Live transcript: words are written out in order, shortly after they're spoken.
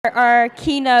Our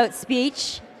keynote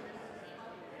speech.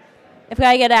 If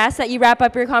I get asked that you wrap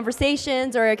up your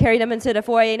conversations or carry them into the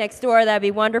foyer next door, that'd be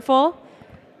wonderful.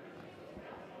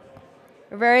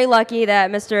 We're very lucky that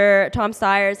Mr. Tom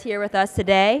Steyer is here with us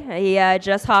today. He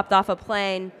just hopped off a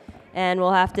plane and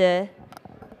will have to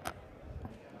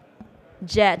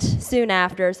jet soon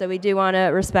after, so we do want to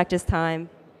respect his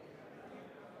time.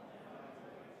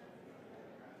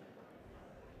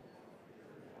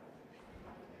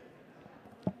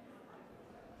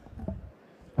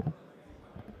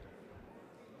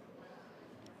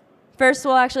 First,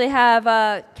 we'll actually have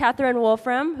Catherine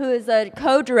Wolfram, who is a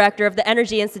co-director of the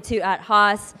Energy Institute at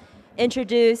Haas,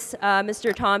 introduce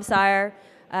Mr. Tom Steyer,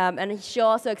 and she'll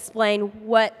also explain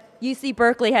what UC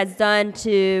Berkeley has done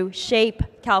to shape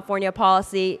California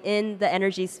policy in the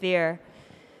energy sphere.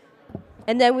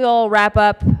 And then we'll wrap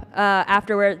up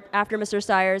after Mr.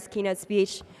 Steyer's keynote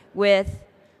speech with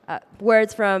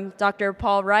words from Dr.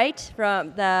 Paul Wright,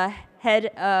 from the head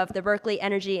of the Berkeley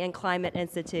Energy and Climate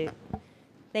Institute.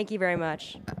 Thank you very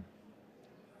much.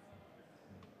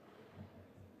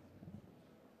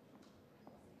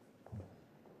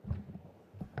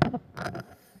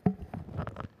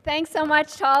 Thanks so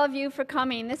much to all of you for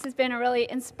coming. This has been a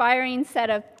really inspiring set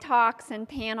of talks and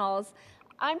panels.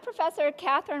 I'm Professor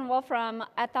Catherine Wolfram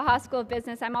at the Haas School of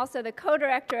Business. I'm also the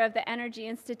co-director of the Energy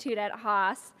Institute at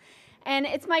Haas. And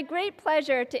it's my great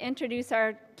pleasure to introduce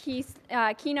our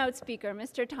keynote speaker,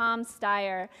 Mr. Tom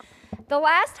Steyer. The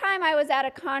last time I was at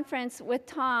a conference with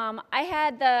Tom, I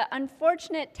had the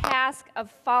unfortunate task of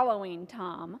following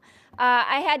Tom.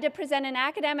 I had to present an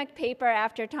academic paper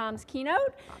after Tom's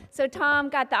keynote, so Tom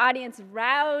got the audience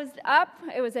roused up.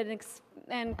 It was an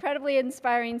incredibly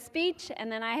inspiring speech,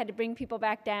 and then I had to bring people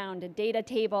back down to data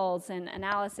tables and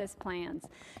analysis plans.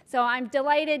 So I'm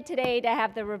delighted today to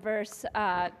have the reverse,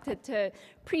 to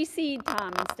precede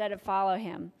Tom instead of follow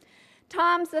him.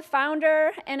 Tom's the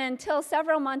founder, and until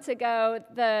several months ago,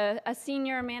 a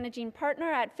senior managing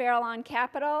partner at Farallon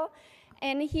Capital,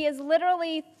 and he has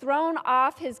literally thrown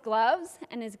off his gloves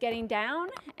and is getting down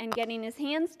and getting his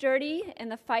hands dirty in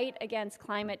the fight against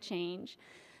climate change.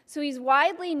 So he's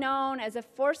widely known as a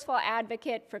forceful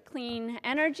advocate for clean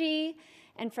energy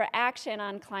and for action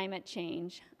on climate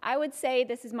change. I would say,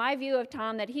 this is my view of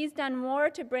Tom, that he's done more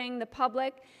to bring the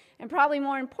public and probably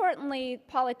more importantly,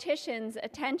 politicians'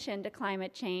 attention to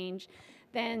climate change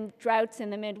than droughts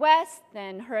in the Midwest,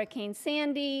 than Hurricane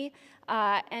Sandy,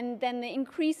 and then the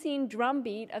increasing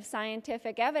drumbeat of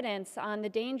scientific evidence on the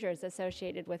dangers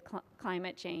associated with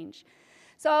climate change.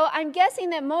 So I'm guessing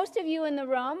that most of you in the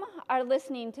room are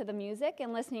listening to the music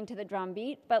and listening to the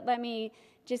drumbeat, but let me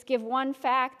just give one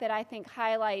fact that I think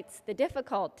highlights the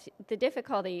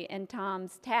difficulty in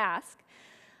Tom's task.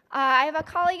 I have a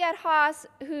colleague at Haas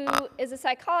who is a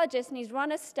psychologist, and he's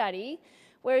run a study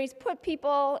where he's put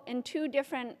people in two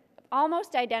different,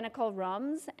 almost identical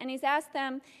rooms, and he's asked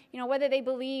them, whether they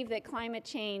believe that climate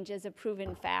change is a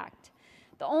proven fact.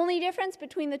 The only difference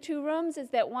between the two rooms is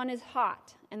that one is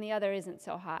hot and the other isn't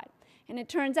so hot. And it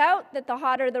turns out that the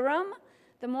hotter the room,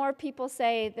 the more people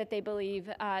say that they believe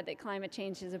that climate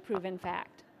change is a proven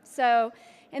fact. So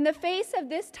in the face of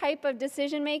this type of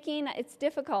decision making, it's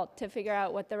difficult to figure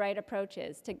out what the right approach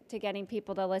is to getting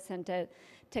people to listen to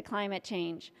climate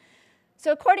change.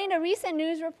 So according to recent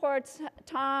news reports,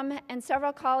 Tom and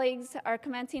several colleagues are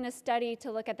commencing a study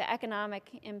to look at the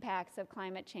economic impacts of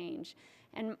climate change.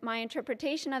 And my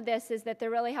interpretation of this is that they're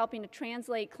really helping to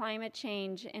translate climate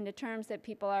change into terms that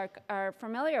people are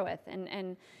familiar with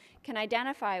and can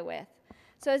identify with.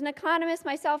 So as an economist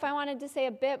myself, I wanted to say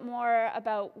a bit more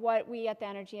about what we at the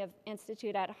Energy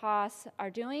Institute at Haas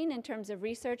are doing in terms of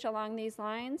research along these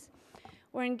lines.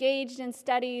 We're engaged in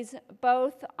studies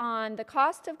both on the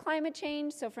cost of climate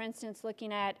change, so for instance,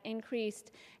 looking at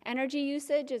increased energy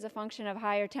usage as a function of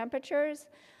higher temperatures.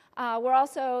 We're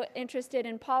also interested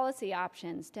in policy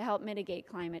options to help mitigate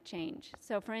climate change.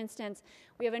 So for instance,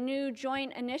 we have a new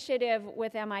joint initiative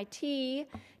with MIT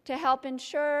to help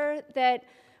ensure that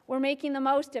we're making the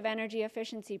most of energy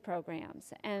efficiency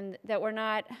programs and that we're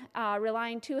not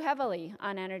relying too heavily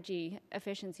on energy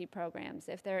efficiency programs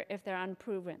if they're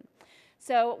unproven.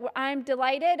 So I'm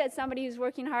delighted, as somebody who's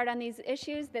working hard on these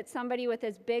issues, that somebody with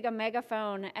as big a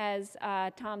megaphone as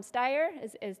Tom Steyer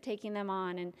is taking them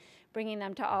on and bringing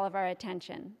them to all of our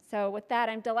attention. So with that,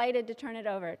 I'm delighted to turn it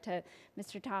over to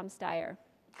Mr. Tom Steyer.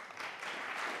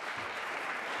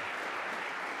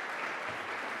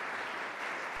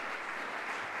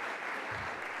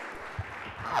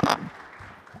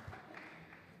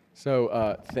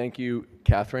 So thank you,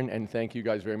 Catherine, and thank you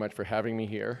guys very much for having me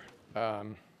here.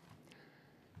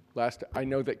 I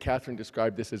know that Catherine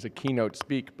described this as a keynote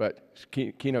speech,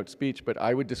 but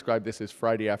I would describe this as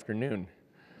Friday afternoon.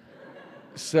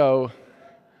 So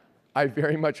I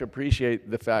very much appreciate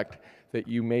the fact that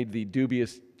you made the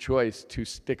dubious choice to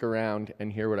stick around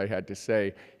and hear what I had to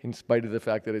say, in spite of the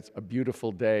fact that it's a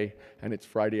beautiful day and it's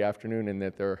Friday afternoon and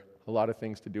that there are a lot of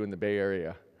things to do in the Bay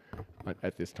Area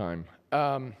at this time.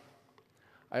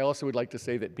 I also would like to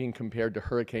say that being compared to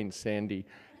Hurricane Sandy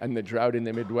and the drought in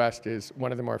the Midwest is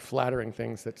one of the more flattering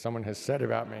things that someone has said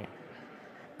about me.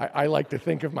 I like to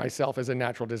think of myself as a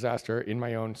natural disaster in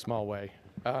my own small way.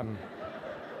 And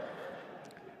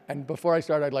before I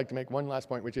start, I'd like to make one last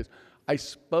point, which is I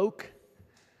spoke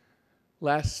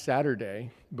last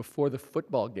Saturday before the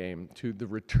football game to the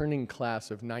returning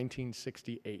class of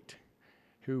 1968,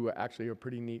 who actually are a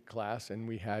pretty neat class, and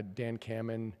we had Dan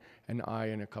Kamen and I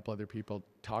and a couple other people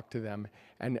talk to them,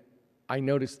 and I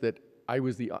noticed that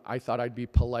I thought I'd be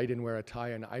polite and wear a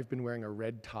tie, and I've been wearing a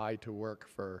red tie to work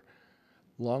for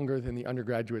longer than the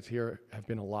undergraduates here have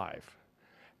been alive.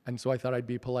 And so I thought I'd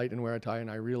be polite and wear a tie, and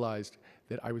I realized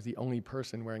that I was the only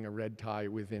person wearing a red tie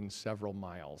within several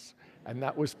miles. And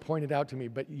that was pointed out to me,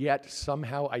 but yet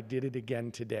somehow I did it again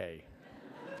today.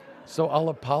 So I'll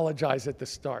apologize at the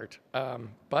start,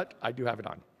 but I do have it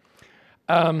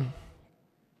on.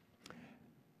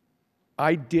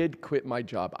 I did quit my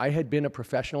job. I had been a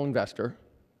professional investor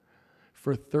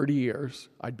for 30 years.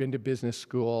 I'd been to business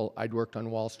school. I'd worked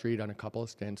on Wall Street on a couple of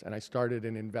stints, and I started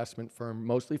an investment firm,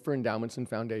 mostly for endowments and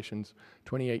foundations,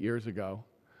 28 years ago.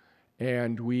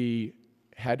 And we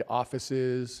had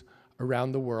offices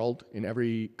around the world in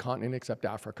every continent except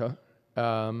Africa.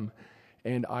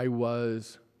 And I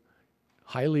was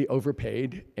highly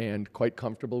overpaid and quite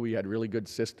comfortable. We had really good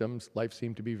systems. Life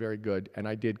seemed to be very good, and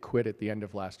I did quit at the end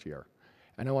of last year.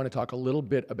 And I want to talk a little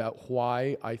bit about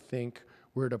why I think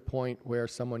we're at a point where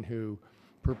someone who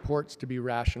purports to be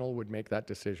rational would make that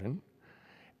decision,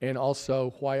 and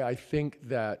also why I think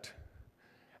that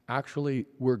actually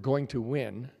we're going to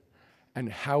win, and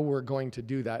how we're going to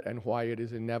do that, and why it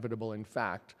is inevitable, in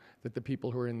fact, that the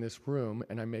people who are in this room,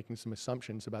 and I'm making some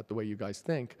assumptions about the way you guys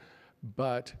think,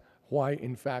 but why,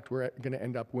 in fact, we're going to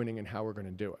end up winning and how we're going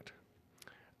to do it.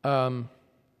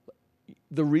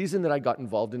 The reason that I got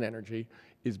involved in energy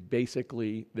is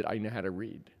basically that I know how to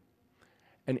read.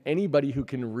 And anybody who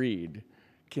can read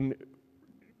can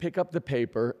pick up the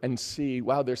paper and see,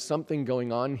 wow, there's something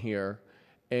going on here,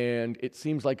 and it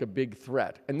seems like a big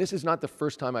threat. And this is not the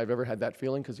first time I've ever had that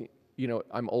feeling, because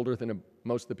I'm older than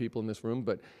most of the people in this room,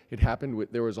 but it happened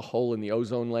there was a hole in the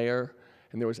ozone layer,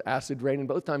 and there was acid rain, and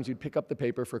both times you'd pick up the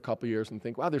paper for a couple years and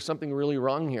think, wow, there's something really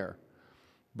wrong here.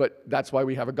 But that's why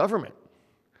we have a government.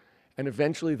 And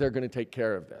eventually they're going to take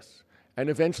care of this. And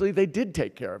eventually they did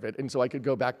take care of it, and so I could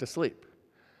go back to sleep.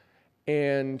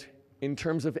 And in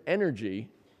terms of energy,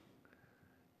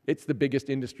 it's the biggest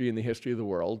industry in the history of the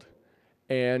world,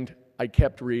 and I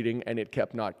kept reading, and it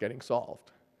kept not getting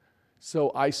solved.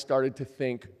 So I started to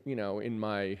think,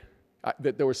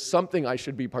 that there was something I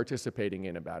should be participating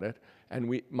in about it,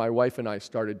 and my wife and I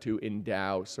started to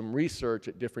endow some research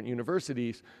at different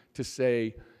universities to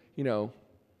say,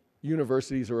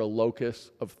 universities are a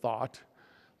locus of thought.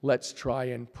 Let's try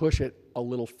and push it a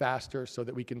little faster so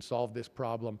that we can solve this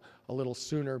problem a little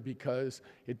sooner, because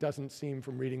it doesn't seem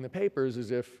from reading the papers as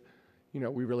if,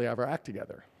 we really have our act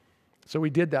together. So we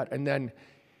did that, and then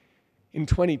in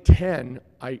 2010,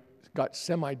 I got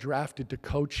semi-drafted to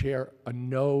co-chair a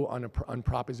no on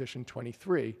Proposition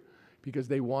 23, because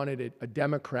they wanted a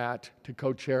Democrat to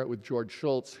co-chair it with George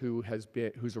Shultz,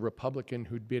 who's a Republican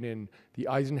who'd been in the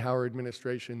Eisenhower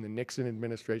administration, the Nixon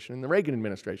administration, and the Reagan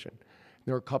administration.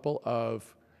 There were a couple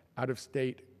of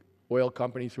out-of-state oil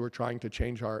companies who were trying to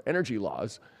change our energy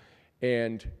laws,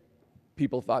 and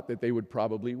people thought that they would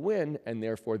probably win, and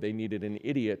therefore they needed an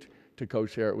idiot to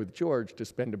co-chair it with George to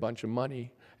spend a bunch of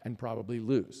money and probably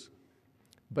lose.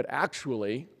 But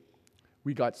actually,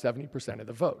 we got 70% of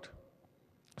the vote.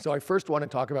 So I first want to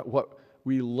talk about what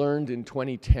we learned in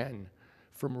 2010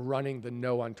 from running the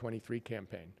No on 23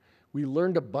 campaign. We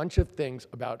learned a bunch of things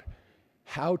about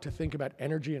how to think about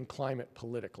energy and climate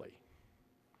politically.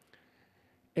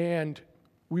 And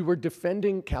we were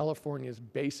defending California's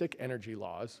basic energy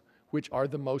laws, which are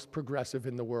the most progressive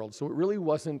in the world. So it really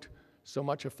wasn't so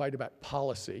much a fight about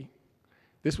policy.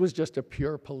 This was just a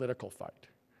pure political fight.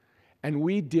 And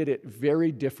we did it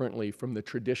very differently from the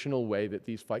traditional way that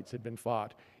these fights had been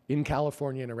fought in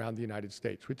California and around the United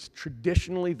States, which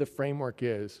traditionally the framework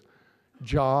is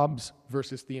jobs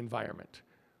versus the environment.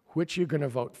 Which you're going to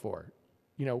vote for?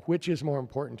 Which is more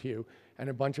important to you? And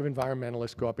a bunch of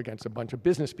environmentalists go up against a bunch of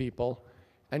business people,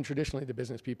 and traditionally the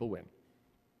business people win.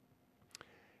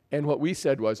 And what we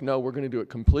said was, no, we're going to do it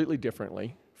completely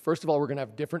differently. First of all, we're going to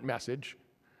have a different message.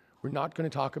 We're not going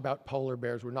to talk about polar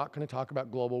bears. We're not going to talk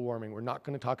about global warming. We're not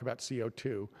going to talk about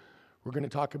CO2. We're going to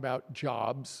talk about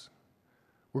jobs.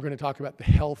 We're going to talk about the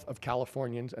health of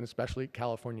Californians, and especially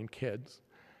Californian kids.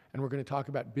 And we're going to talk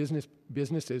about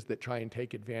businesses that try and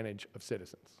take advantage of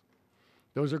citizens.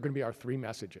 Those are going to be our three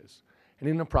messages. And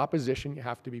in a proposition, you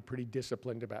have to be pretty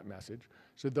disciplined about message.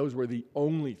 So those were the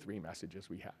only three messages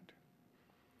we had.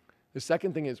 The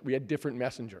second thing is we had different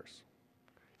messengers.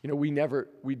 You know,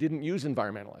 we didn't use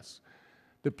environmentalists.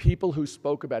 The people who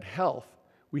spoke about health,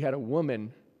 we had a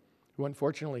woman who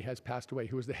unfortunately has passed away,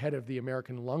 who was the head of the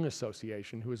American Lung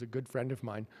Association, who is a good friend of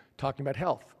mine, talking about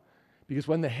health. Because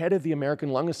when the head of the American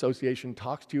Lung Association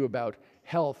talks to you about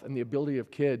health and the ability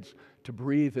of kids to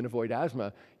breathe and avoid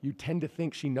asthma, you tend to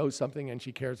think she knows something and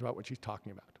she cares about what she's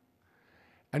talking about.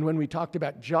 And when we talked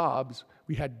about jobs,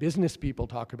 we had business people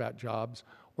talk about jobs,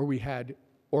 or we had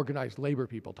organized labor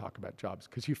people talk about jobs,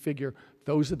 because you figure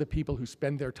those are the people who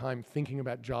spend their time thinking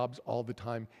about jobs all the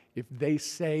time. If they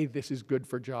say this is good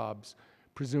for jobs,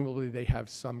 presumably they have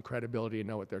some credibility and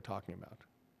know what they're talking about.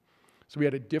 So we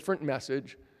had a different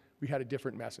message, we had a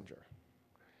different messenger.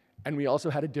 And we also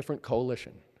had a different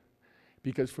coalition,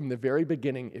 because from the very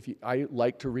beginning, I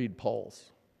like to read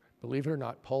polls. Believe it or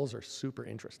not, polls are super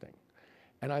interesting.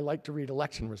 And I like to read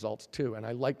election results too, and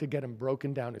I like to get them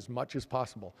broken down as much as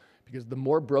possible, because the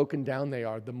more broken down they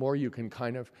are, the more you can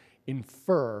kind of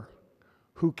infer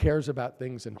who cares about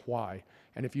things and why.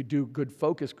 And if you do good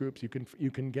focus groups, you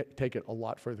can take it a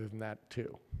lot further than that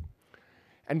too.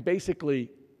 And basically,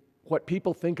 what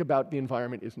people think about the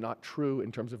environment is not true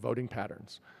in terms of voting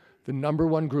patterns. The number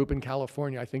one group in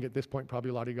California, I think at this point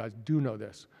probably a lot of you guys do know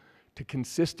this, to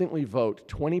consistently vote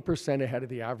 20% ahead of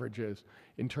the averages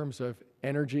in terms of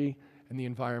energy and the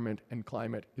environment and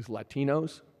climate is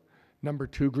Latinos, number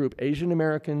 2 group Asian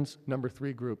Americans, number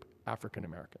 3 group African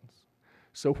Americans.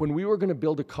 So when we were going to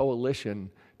build a coalition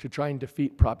to try and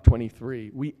defeat Prop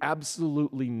 23, we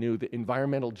absolutely knew that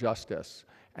environmental justice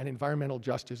and environmental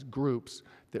justice groups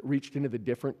that reached into the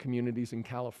different communities in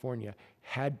California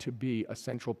had to be a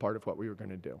central part of what we were going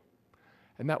to do.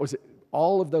 And that was it.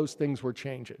 All of those things were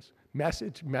changes.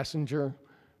 Message, messenger,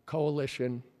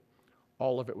 coalition,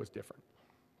 all of it was different.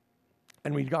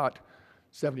 And we got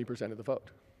 70% of the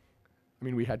vote. I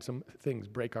mean, we had some things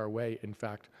break our way. In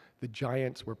fact, the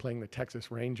Giants were playing the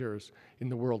Texas Rangers in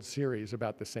the World Series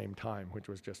about the same time, which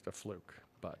was just a fluke,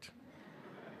 but.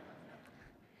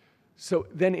 So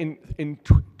then in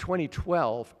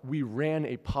 2012, we ran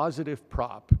a positive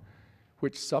prop,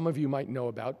 which some of you might know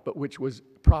about, but which was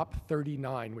Prop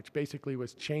 39, which basically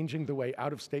was changing the way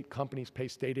out-of-state companies pay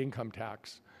state income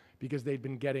tax because they'd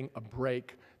been getting a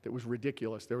break that was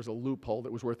ridiculous. There was a loophole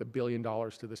that was worth $1 billion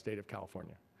to the state of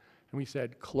California. And we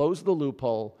said, close the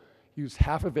loophole, use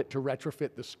half of it to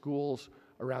retrofit the schools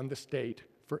around the state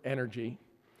for energy.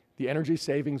 The energy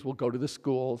savings will go to the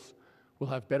schools. We'll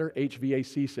have better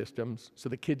HVAC systems so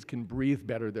the kids can breathe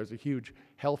better. There's a huge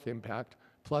health impact.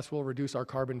 Plus, we'll reduce our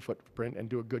carbon footprint and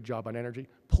do a good job on energy.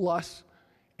 Plus,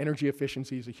 energy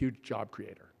efficiency is a huge job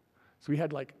creator. So we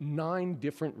had like 9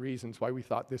 different reasons why we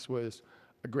thought this was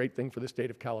a great thing for the state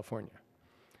of California.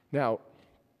 Now,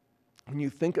 when you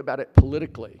think about it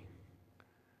politically,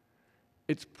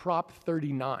 it's Prop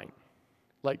 39.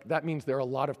 Like, that means there are a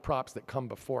lot of props that come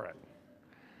before it.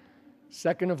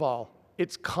 Second of all,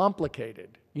 it's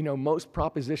complicated. You know, most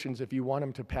propositions, if you want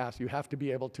them to pass, you have to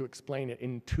be able to explain it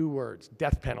in 2 words: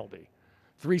 death penalty,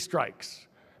 3 strikes,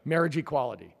 marriage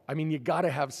equality. I mean, you gotta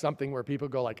have something where people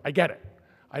go like, I get it.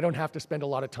 I don't have to spend a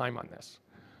lot of time on this.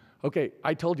 Okay,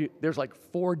 I told you there's like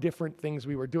 4 different things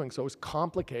we were doing, so it was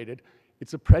complicated.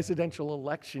 It's a presidential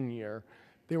election year.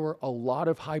 There were a lot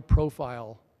of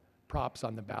high-profile props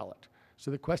on the ballot.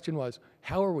 So the question was,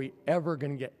 how are we ever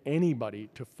gonna get anybody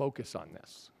to focus on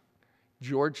this?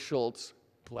 George Shultz,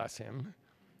 bless him,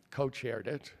 co-chaired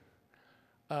it.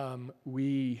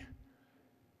 We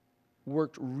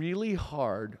worked really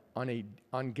hard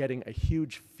on getting a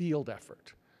huge field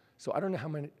effort. So I don't know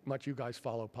how much you guys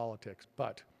follow politics,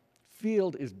 but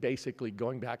field is basically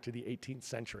going back to the 18th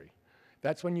century.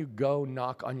 That's when you go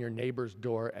knock on your neighbor's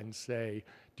door and say,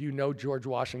 do you know George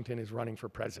Washington is running for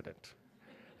president?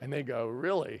 And they go,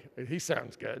 really? He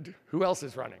sounds good. Who else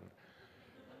is running?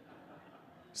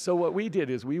 So what we did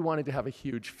is we wanted to have a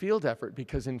huge field effort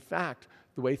because, in fact,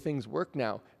 the way things work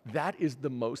now, that is the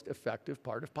most effective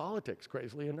part of politics,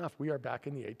 crazily enough. We are back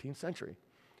in the 18th century.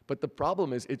 But the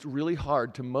problem is it's really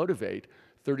hard to motivate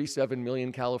 37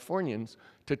 million Californians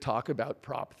to talk about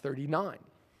Prop 39.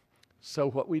 So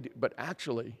what we did, but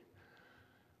actually,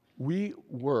 we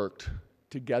worked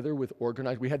together with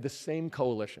organized, we had the same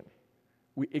coalition.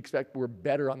 We expect we're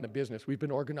better on the business. We've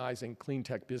been organizing clean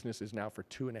tech businesses now for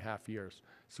 2.5 years.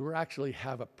 So we actually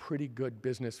have a pretty good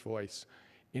business voice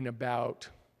in about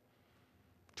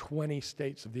 20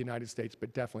 states of the United States,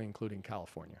 but definitely including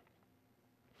California.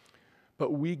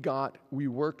 But we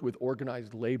worked with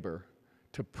organized labor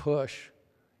to push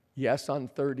yes on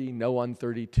 30, no on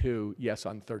 32, yes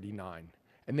on 39.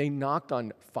 And they knocked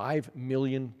on 5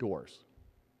 million doors.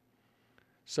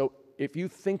 So if you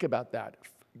think about that,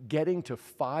 getting to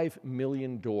 5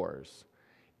 million doors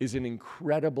is an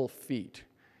incredible feat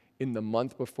in the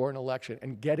month before an election,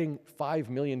 and getting 5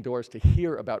 million doors to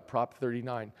hear about Prop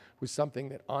 39 was something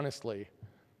that, honestly,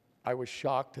 I was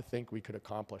shocked to think we could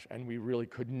accomplish, and we really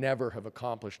could never have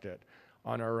accomplished it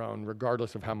on our own,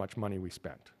 regardless of how much money we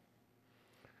spent.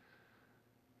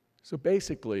 So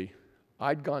basically,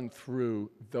 I'd gone through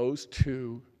those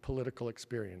two political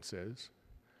experiences,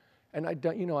 and I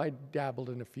dabbled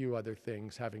in a few other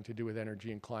things having to do with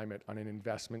energy and climate on an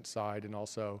investment side and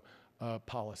also a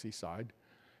policy side.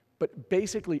 But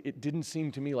basically, it didn't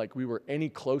seem to me like we were any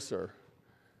closer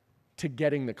to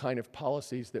getting the kind of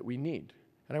policies that we need.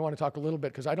 And I want to talk a little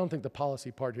bit, because I don't think the policy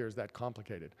part here is that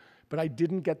complicated. But I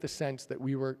didn't get the sense that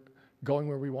we were going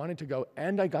where we wanted to go,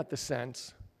 and I got the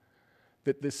sense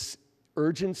that this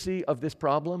urgency of this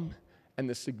problem and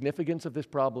the significance of this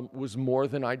problem was more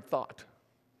than I'd thought.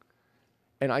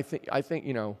 And I think, I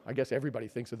guess everybody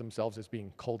thinks of themselves as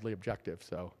being coldly objective,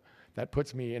 so that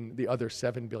puts me in the other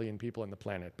 7 billion people on the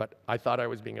planet, but I thought I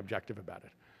was being objective about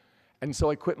it. And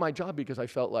so I quit my job because I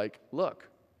felt like, look,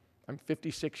 I'm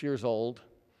 56 years old.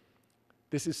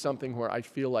 This is something where I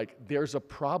feel like there's a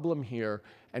problem here,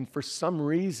 and for some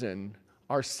reason,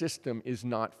 our system is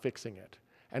not fixing it.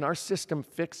 And our system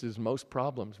fixes most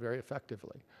problems very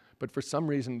effectively. But for some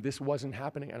reason, this wasn't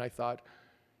happening, and I thought,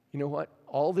 you know what?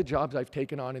 All the jobs I've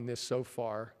taken on in this so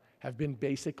far have been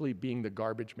basically being the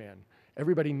garbage man.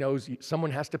 Everybody knows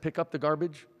someone has to pick up the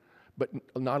garbage, but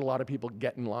not a lot of people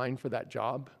get in line for that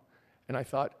job. And I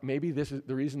thought, maybe this is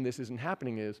the reason this isn't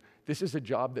happening is this is a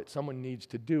job that someone needs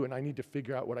to do, and I need to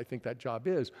figure out what I think that job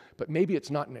is, but maybe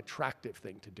it's not an attractive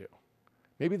thing to do.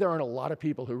 Maybe there aren't a lot of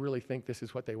people who really think this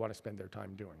is what they want to spend their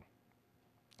time doing.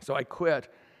 So I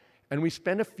quit, and we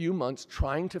spent a few months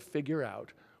trying to figure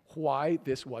out why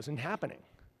this wasn't happening.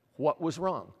 What was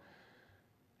wrong?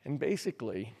 And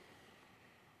basically,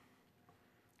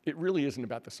 it really isn't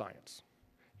about the science.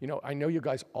 I know you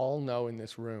guys all know in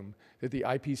this room that the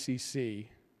IPCC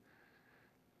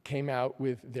came out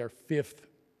with their 5th,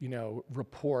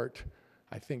 report,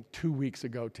 I think 2 weeks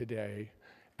ago today,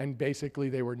 and basically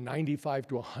they were 95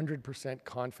 to 100%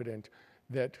 confident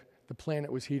that the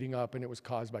planet was heating up and it was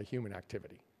caused by human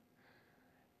activity.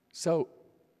 So,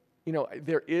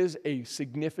 there is a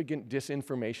significant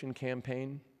disinformation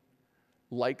campaign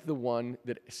like the one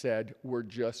that said, we're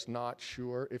just not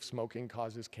sure if smoking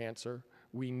causes cancer.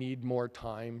 We need more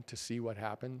time to see what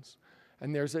happens.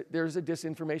 And there's a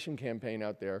disinformation campaign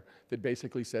out there that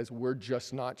basically says, we're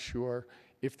just not sure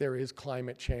if there is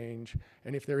climate change.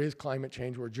 And if there is climate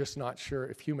change, we're just not sure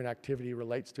if human activity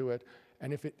relates to it.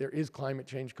 And if there is climate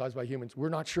change caused by humans, we're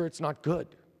not sure it's not good.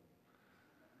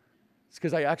 It's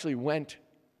because I actually went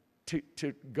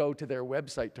to go to their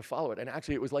website to follow it. And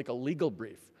actually, it was like a legal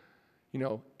brief.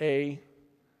 A,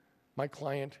 my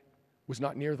client was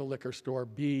not near the liquor store.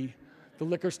 B, the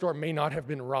liquor store may not have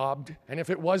been robbed. And if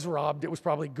it was robbed, it was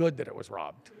probably good that it was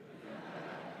robbed.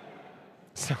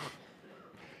 So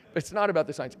it's not about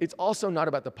the science. It's also not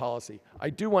about the policy. I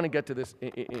do want to get to this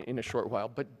in a short while.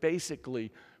 But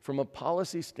basically, from a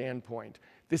policy standpoint,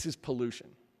 this is pollution.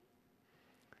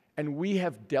 And we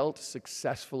have dealt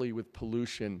successfully with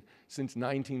pollution since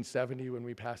 1970 when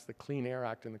we passed the Clean Air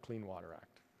Act and the Clean Water Act.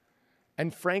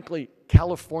 And frankly,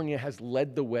 California has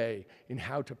led the way in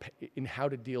how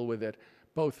to deal with it,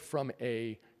 both from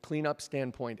a cleanup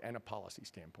standpoint and a policy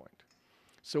standpoint.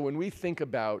 So when we think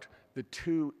about the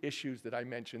two issues that I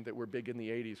mentioned that were big in the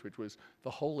 80s, which was the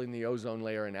hole in the ozone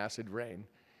layer and acid rain,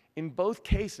 in both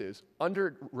cases,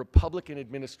 under Republican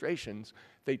administrations,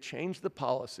 they changed the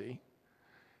policy.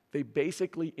 They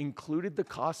basically included the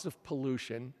costs of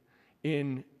pollution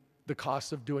in the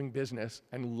costs of doing business,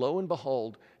 and lo and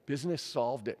behold, business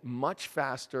solved it much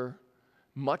faster,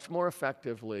 much more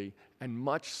effectively, and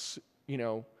much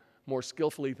more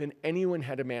skillfully than anyone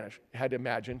had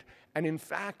imagined. And in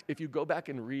fact, if you go back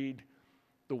and read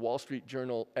the Wall Street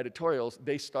Journal editorials,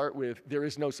 they start with, there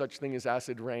is no such thing as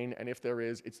acid rain, and if there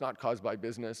is, it's not caused by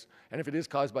business. And if it is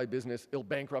caused by business, it'll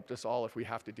bankrupt us all if we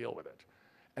have to deal with it.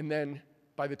 And then,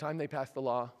 by the time they passed the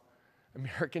law,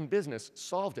 American business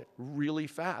solved it really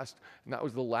fast, and that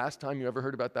was the last time you ever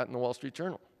heard about that in the Wall Street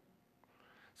Journal.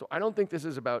 So I don't think this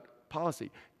is about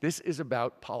policy. This is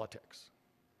about politics.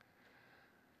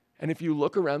 And if you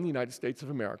look around the United States of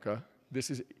America, this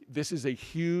is a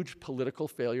huge political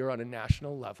failure on a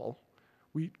national level.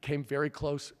 We came very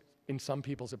close, in some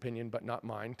people's opinion, but not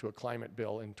mine, to a climate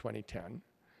bill in 2010.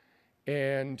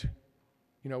 And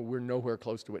we're nowhere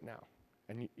close to it now.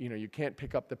 And you can't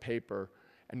pick up the paper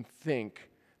and think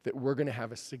that we're going to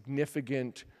have a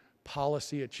significant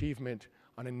policy achievement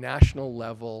on a national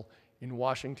level in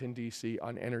Washington, D.C.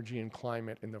 on energy and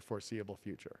climate in the foreseeable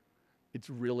future. It's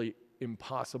really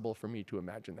impossible for me to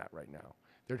imagine that right now.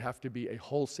 There'd have to be a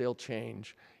wholesale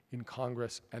change in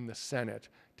Congress and the Senate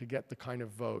to get the kind of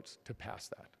votes to pass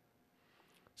that.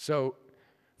 So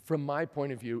from my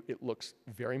point of view, it looks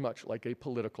very much like a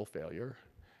political failure.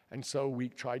 And so we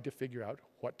tried to figure out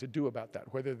what to do about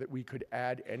that, whether that we could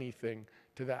add anything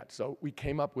to that. So we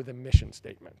came up with a mission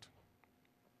statement.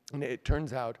 And it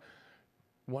turns out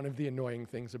one of the annoying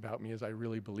things about me is I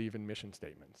really believe in mission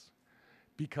statements,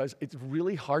 because it's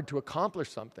really hard to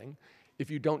accomplish something if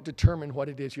you don't determine what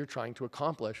it is you're trying to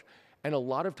accomplish. And a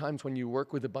lot of times when you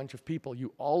work with a bunch of people,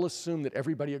 you all assume that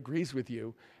everybody agrees with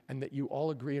you and that you all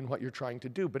agree in what you're trying to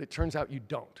do, but it turns out you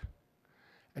don't.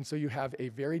 And so you have a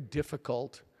very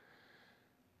difficult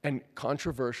and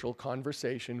controversial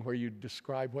conversation where you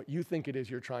describe what you think it is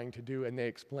you're trying to do, and they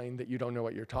explain that you don't know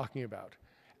what you're talking about.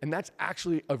 And that's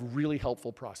actually a really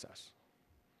helpful process,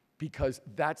 because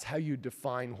that's how you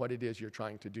define what it is you're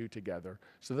trying to do together.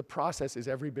 So the process is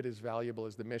every bit as valuable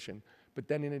as the mission. But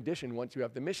then in addition, once you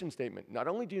have the mission statement, not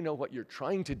only do you know what you're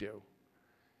trying to do,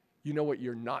 you know what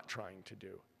you're not trying to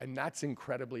do. And that's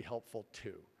incredibly helpful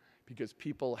too, because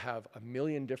people have a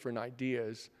million different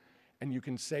ideas, and you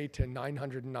can say to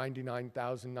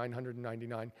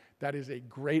 999,999, that is a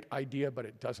great idea, but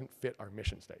it doesn't fit our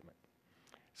mission statement.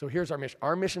 So here's our mission.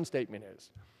 Our mission statement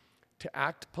is to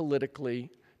act politically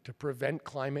to prevent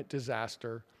climate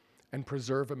disaster and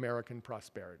preserve American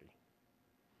prosperity.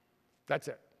 That's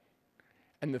it.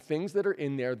 And the things that are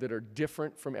in there that are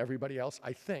different from everybody else,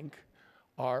 I think,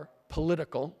 are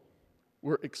political.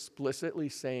 We're explicitly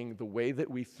saying the way that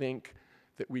we think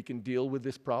that we can deal with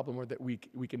this problem, or that we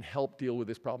can help deal with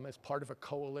this problem as part of a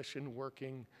coalition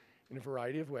working in a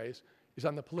variety of ways, is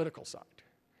on the political side.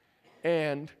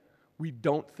 And we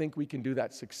don't think we can do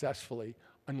that successfully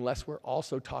unless we're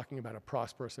also talking about a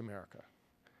prosperous America.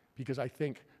 Because I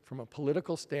think from a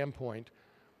political standpoint,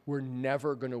 we're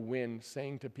never going to win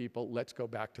saying to people, let's go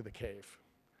back to the cave.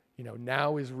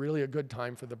 Now is really a good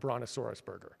time for the Brontosaurus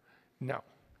burger. No.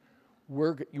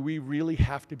 We really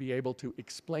have to be able to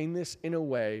explain this in a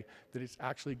way that it's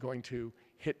actually going to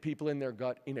hit people in their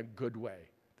gut in a good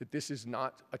way. That this is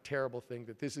not a terrible thing,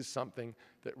 that this is something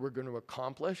that we're going to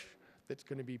accomplish, that's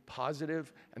going to be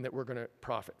positive, and that we're going to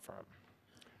profit from.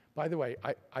 By the way,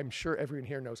 I'm sure everyone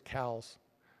here knows Cal's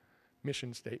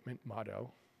mission statement motto,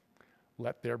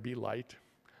 let there be light.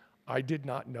 I did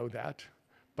not know that,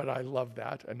 but I love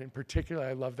that. And in particular,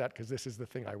 I love that because this is the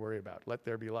thing I worry about, let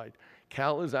there be light.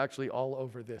 Cal is actually all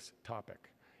over this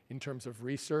topic in terms of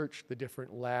research, the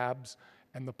different labs,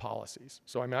 and the policies.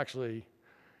 So I'm actually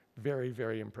very,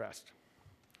 very impressed.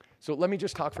 So let me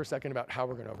just talk for a second about how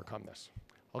we're going to overcome this.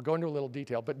 I'll go into a little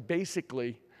detail, but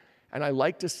basically, and I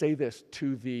like to say this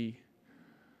to the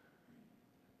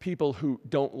people who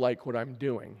don't like what I'm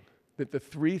doing, that the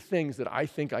three things that I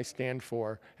think I stand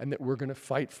for and that we're going to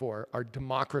fight for are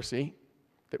democracy,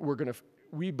 that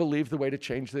we believe the way to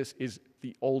change this is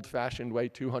the old-fashioned way,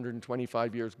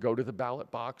 225 years, go to the ballot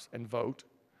box and vote.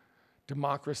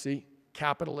 Democracy,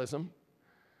 capitalism,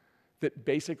 that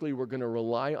basically we're going to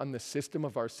rely on the system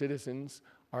of our citizens,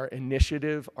 our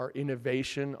initiative, our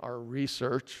innovation, our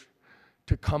research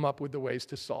to come up with the ways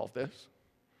to solve this,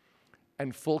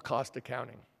 and full cost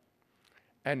accounting.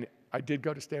 And I did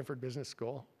go to Stanford Business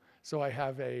School, so I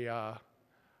have an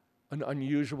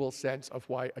unusual sense of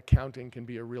why accounting can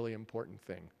be a really important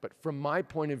thing. But from my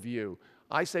point of view,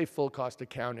 I say full cost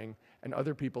accounting, and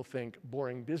other people think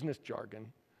boring business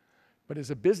jargon. But as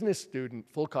a business student,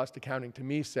 full cost accounting to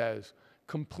me says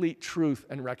complete truth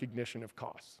and recognition of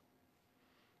costs.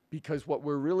 Because what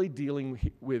we're really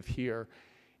dealing with here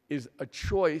is a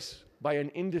choice by an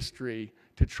industry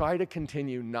to try to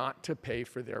continue not to pay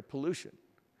for their pollution.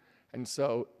 And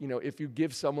so, if you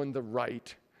give someone the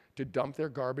right to dump their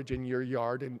garbage in your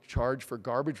yard and charge for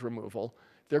garbage removal,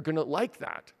 they're going to like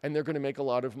that, and they're going to make a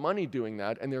lot of money doing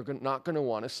that, and they're not going to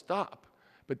want to stop.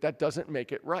 But that doesn't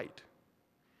make it right.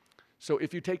 So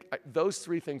if you take those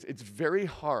three things, it's very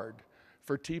hard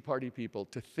for Tea Party people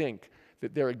to think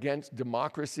that they're against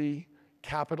democracy,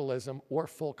 capitalism, or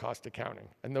full cost accounting.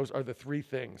 And those are the three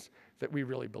things that we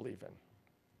really believe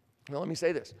in. Now let me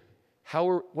say this.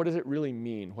 What does it really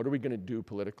mean? What are we going to do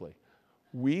politically?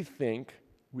 We think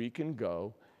we can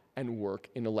go and work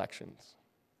in elections.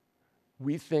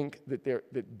 We think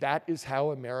that is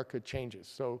how America changes.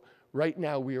 So right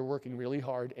now we are working really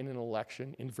hard in an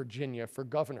election in Virginia for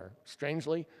governor.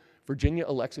 Strangely, Virginia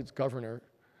elects its governor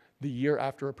the year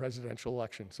after a presidential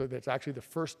election. So that's actually the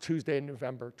first Tuesday in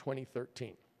November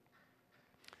 2013.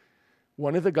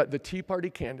 One of the Tea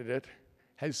Party candidate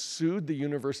has sued the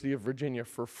University of Virginia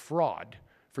for fraud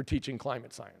for teaching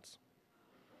climate science.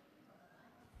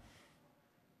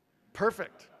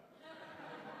 Perfect.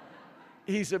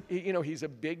 He's a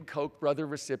big Koch brother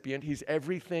recipient. He's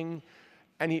everything.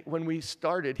 And when we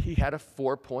started, he had a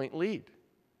 4-point lead.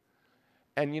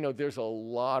 And there's a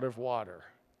lot of water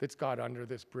that's got under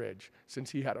this bridge since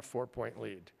he had a 4-point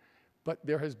lead. But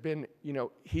there has been,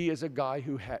 he is a guy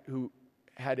who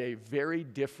had a very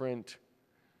different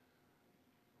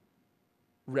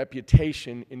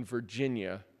reputation in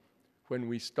Virginia when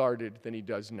we started than he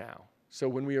does now. So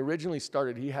when we originally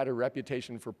started, he had a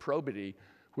reputation for probity,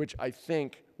 which I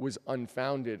think was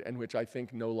unfounded and which I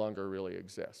think no longer really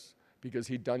exists, because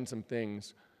he'd done some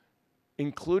things,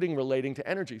 including relating to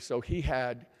energy. So he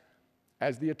had,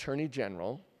 as the Attorney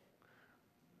General,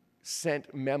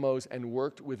 sent memos and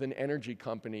worked with an energy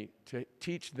company to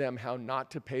teach them how not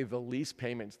to pay the lease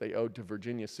payments they owed to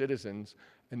Virginia citizens,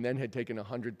 and then had taken a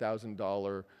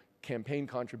 $100,000 campaign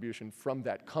contribution from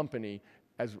that company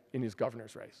as in his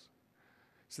governor's race.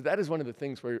 So that is one of the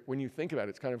things where, when you think about it,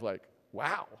 it's kind of like,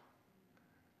 wow,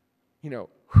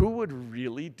 who would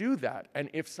really do that? And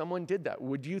if someone did that,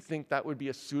 would you think that would be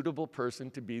a suitable person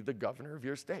to be the governor of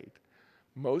your state?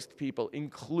 Most people,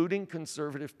 including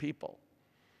conservative people,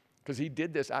 because he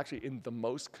did this actually in the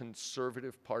most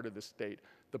conservative part of the state,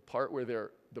 the part where there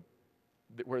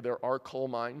are coal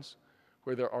mines,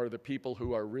 where there are the people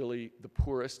who are really the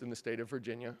poorest in the state of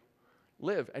Virginia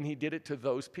live, and he did it to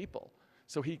those people.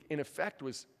 So he, in effect,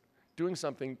 was doing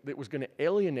something that was going to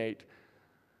alienate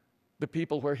the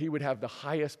people where he would have the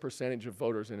highest percentage of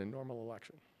voters in a normal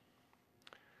election.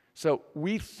 So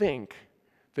we think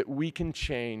that we can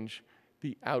change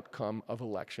the outcome of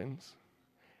elections,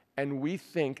 and we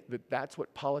think that that's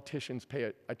what politicians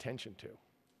pay attention to.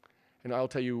 And I'll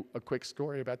tell you a quick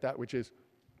story about that, which is,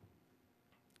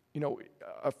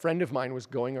 a friend of mine was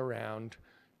going around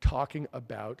talking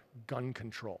about gun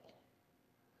control.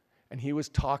 And he was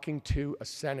talking to a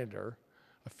senator,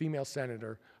 a female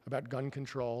senator, about gun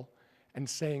control, and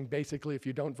saying basically, if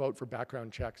you don't vote for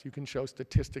background checks, you can show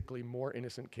statistically more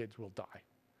innocent kids will die.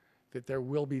 That there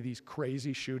will be these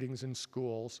crazy shootings in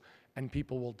schools and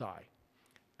people will die.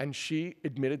 And she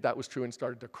admitted that was true and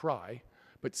started to cry,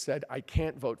 but said, I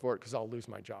can't vote for it because I'll lose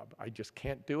my job. I just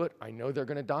can't do it. I know they're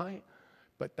going to die,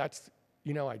 but that's,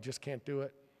 I just can't do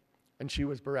it. And she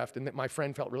was bereft, and that my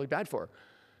friend felt really bad for her.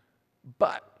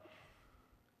 But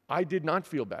I did not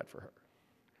feel bad for her,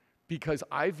 because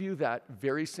I view that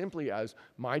very simply as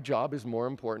my job is more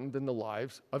important than the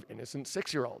lives of innocent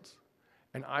 6-year-olds.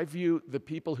 And I view the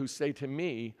people who say to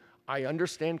me, I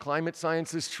understand climate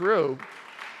science is true.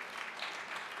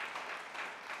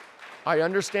 I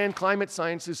understand climate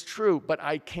science is true, but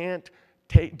I can't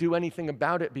do anything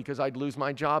about it because I'd lose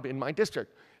my job in my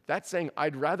district. That's saying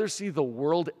I'd rather see the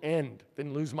world end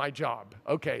than lose my job.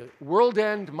 Okay, world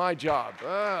end, my job.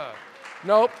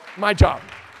 Nope, my job.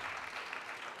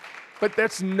 But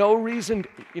that's no reason,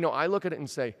 I look at it and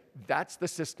say, that's the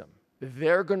system.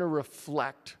 They're going to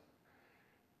reflect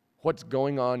what's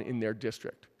going on in their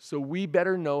district. So we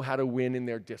better know how to win in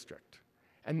their district.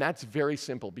 And that's very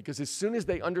simple, because as soon as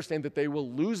they understand that they will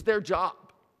lose their job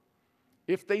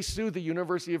if they sue the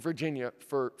University of Virginia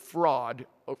for fraud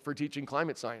for teaching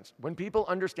climate science, when people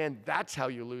understand that's how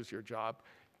you lose your job,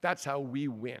 that's how we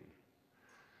win.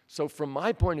 So from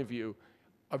my point of view,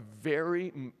 a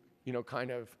very,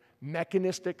 kind of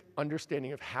mechanistic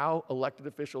understanding of how elected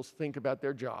officials think about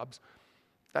their jobs,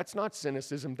 that's not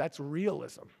cynicism, that's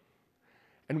realism.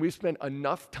 And we've spent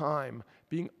enough time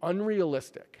being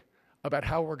unrealistic about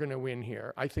how we're going to win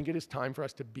here. I think it is time for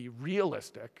us to be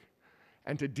realistic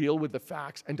and to deal with the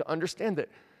facts and to understand that,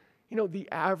 the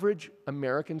average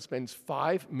American spends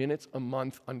 5 minutes a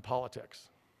month on politics.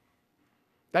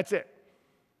 That's it.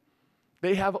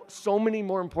 They have so many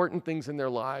more important things in their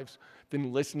lives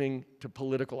than listening to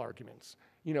political arguments.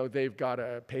 They've got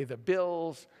to pay the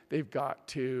bills, they've got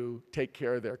to take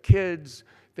care of their kids,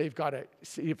 they've got to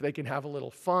see if they can have a little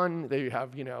fun. They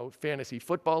have, fantasy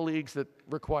football leagues that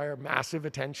require massive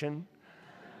attention.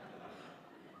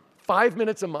 5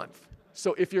 minutes a month.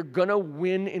 So if you're gonna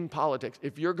win in politics,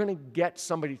 if you're gonna get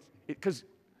somebody, because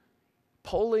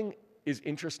polling is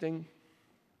interesting,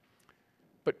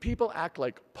 but people act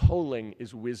like polling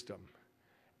is wisdom.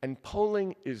 And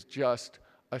polling is just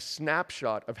a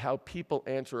snapshot of how people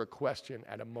answer a question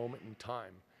at a moment in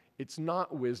time. It's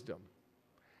not wisdom.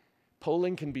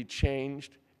 Polling can be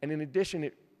changed, and in addition,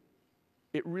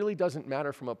 it really doesn't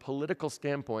matter from a political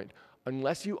standpoint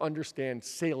unless you understand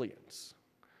salience.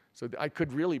 So I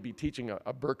could really be teaching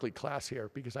a Berkeley class here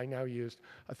because I now used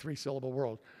a 3-syllable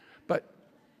word. But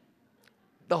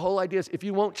the whole idea is if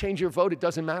you won't change your vote, it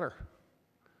doesn't matter.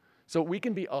 So we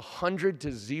can be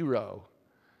 100-0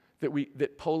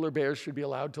 that polar bears should be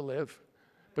allowed to live.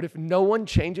 But if no one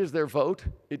changes their vote,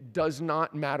 it does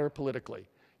not matter politically.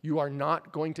 You are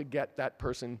not going to get that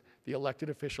person, the elected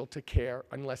official, to care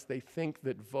unless they think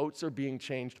that votes are being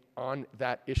changed on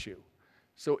that issue.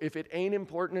 So if it ain't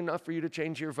important enough for you to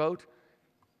change your vote,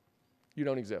 you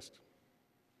don't exist.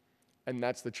 And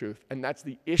that's the truth. And that's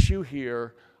the issue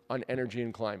here on energy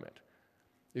and climate.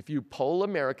 If you poll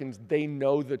Americans, they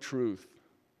know the truth.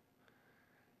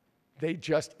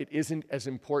 It isn't as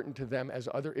important to them as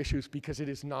other issues because it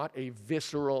is not a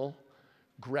visceral,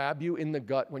 grab you in the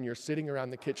gut when you're sitting around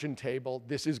the kitchen table,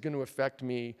 this is going to affect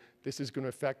me, this is going to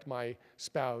affect my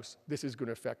spouse, this is going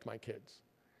to affect my kids.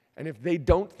 And if they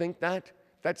don't think that,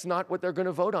 that's not what they're going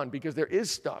to vote on because there is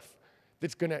stuff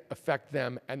that's going to affect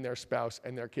them and their spouse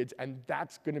and their kids, and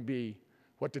that's going to be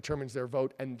what determines their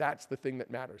vote, and that's the thing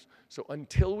that matters. So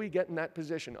until we get in that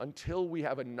position, until we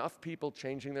have enough people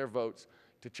changing their votes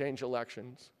to change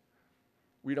elections,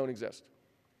 we don't exist.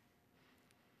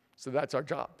 So that's our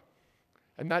job.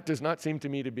 And that does not seem to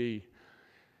me to be,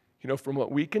 from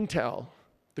what we can tell,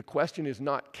 the question is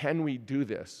not can we do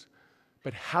this,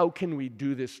 but how can we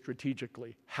do this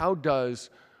strategically? How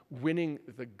does winning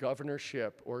the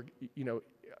governorship or,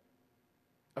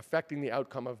 affecting the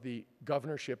outcome of the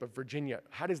governorship of Virginia,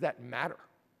 how does that matter?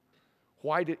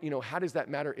 How does that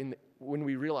matter when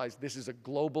we realize this is a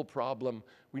global problem,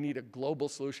 we need a global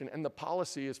solution, and the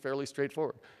policy is fairly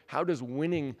straightforward. How does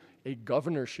winning a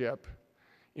governorship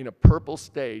in a purple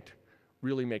state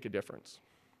really make a difference?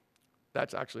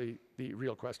 That's actually the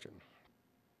real question.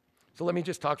 So let me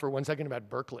just talk for 1 second about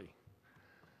Berkeley.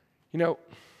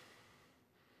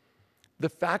 The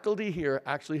faculty here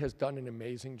actually has done an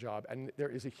amazing job, and there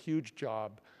is a huge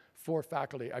job for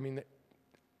faculty.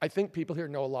 I think people here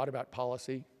know a lot about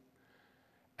policy,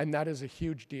 and that is a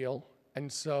huge deal.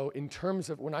 And so in terms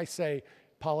of when I say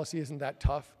policy isn't that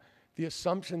tough, the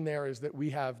assumption there is that we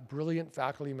have brilliant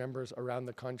faculty members around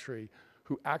the country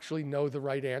who actually know the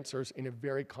right answers in a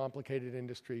very complicated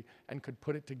industry and could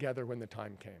put it together when the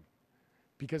time came.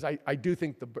 Because I do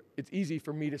think it's easy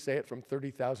for me to say it from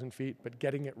 30,000 feet, but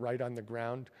getting it right on the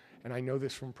ground, and I know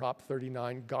this from Prop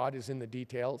 39, God is in the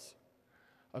details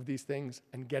of these things,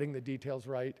 and getting the details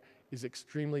right is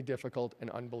extremely difficult and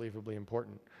unbelievably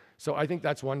important. So I think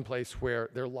that's one place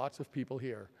where there are lots of people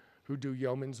here who do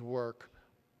yeoman's work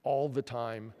all the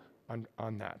time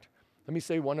on that. Let me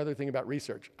say one other thing about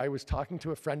research. I was talking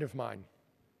to a friend of mine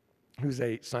who's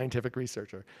a scientific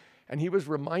researcher, and he was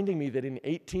reminding me that in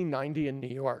 1890 in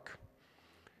New York,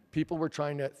 people were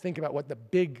trying to think about what the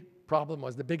big problem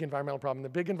was, the big environmental problem. The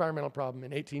big environmental problem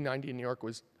in 1890 in New York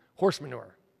was horse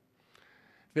manure.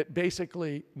 That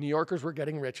basically New Yorkers were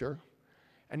getting richer,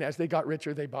 and as they got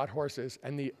richer, they bought horses,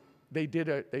 and they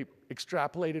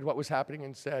extrapolated what was happening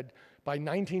and said, by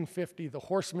 1950, the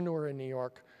horse manure in New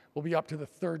York will be up to the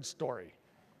 3rd story.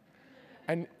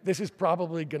 And this is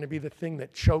probably going to be the thing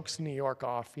that chokes New York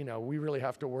off. We really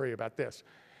have to worry about this.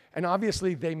 And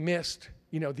obviously, they missed,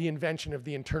 the invention of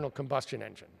the internal combustion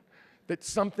engine. That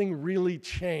something really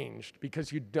changed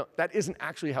because that isn't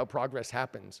actually how progress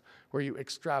happens, where you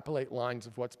extrapolate lines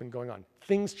of what's been going on.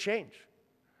 Things change.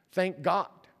 Thank God.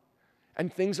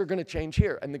 And things are going to change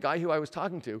here. And the guy who I was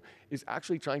talking to is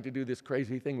actually trying to do this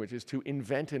crazy thing, which is to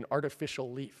invent an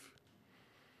artificial leaf.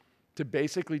 To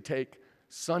basically take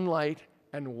sunlight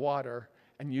and water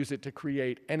and use it to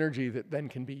create energy that then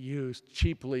can be used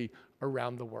cheaply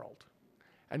around the world.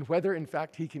 And whether, in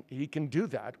fact, he can do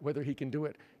that, whether he can do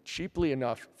it cheaply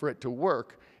enough for it to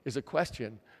work is a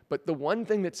question. But the one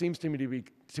thing that seems to me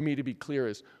to be clear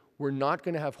is we're not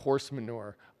going to have horse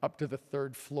manure up to the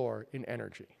 3rd floor in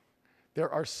energy. There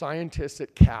are scientists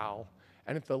at Cal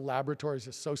and at the laboratories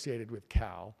associated with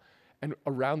Cal and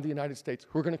around the United States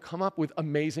who are going to come up with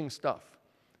amazing stuff.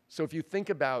 So if you think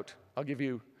about, I'll give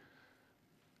you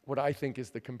what I think is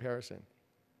the comparison.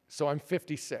 So I'm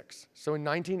 56. So in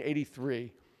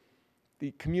 1983,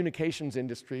 the communications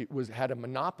industry had a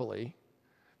monopoly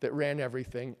that ran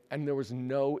everything, and there was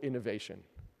no innovation.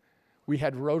 We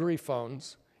had rotary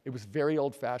phones. It was very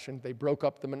old-fashioned. They broke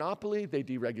up the monopoly. They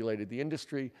deregulated the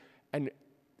industry. And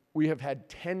we have had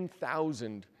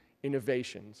 10,000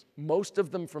 innovations, most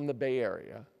of them from the Bay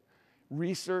Area,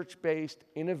 research-based,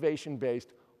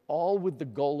 innovation-based, all with the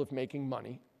goal of making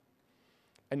money.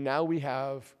 And now we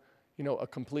have, you know, a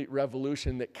complete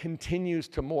revolution that continues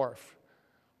to morph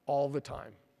all the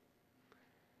time.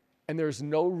 And there's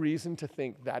no reason to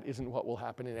think that isn't what will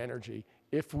happen in energy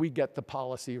if we get the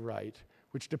policy right,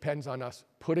 which depends on us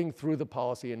putting through the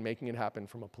policy and making it happen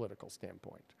from a political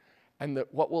standpoint. And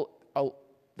that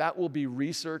will be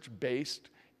research-based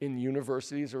in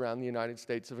universities around the United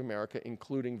States of America,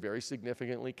 including very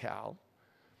significantly Cal.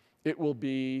 It will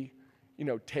be, you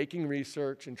know, taking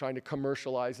research and trying to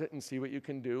commercialize it and see what you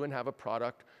can do and have a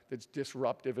product that's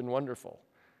disruptive and wonderful.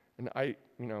 And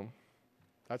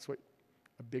that's what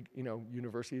a big,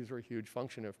 universities are a huge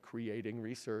function of creating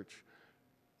research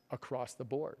across the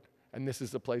board. And this is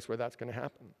the place where that's going to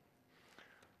happen.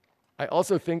 I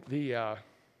also think the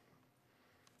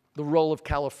role of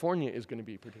California is going to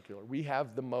be particular. We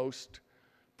have the most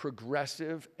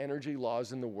progressive energy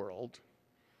laws in the world.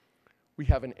 We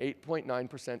have an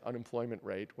 8.9% unemployment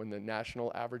rate when the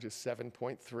national average is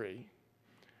 7.3.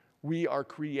 We are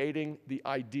creating the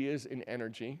ideas in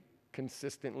energy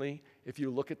consistently. If you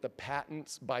look at the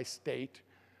patents by state,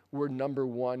 we're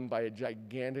 #1 by a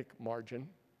gigantic margin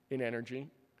in energy.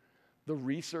 The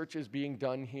research is being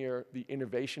done here, the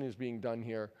innovation is being done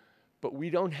here, but we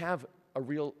don't have a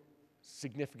real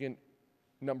significant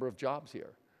number of jobs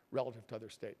here relative to other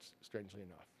states, strangely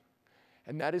enough.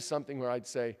 And that is something where I'd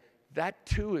say that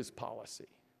too is policy,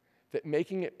 that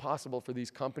making it possible for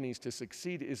these companies to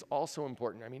succeed is also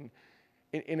important. I mean,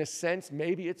 in a sense,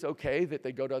 maybe it's okay that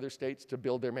they go to other states to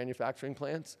build their manufacturing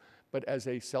plants, but as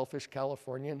a selfish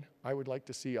Californian, I would like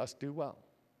to see us do well.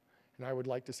 And I would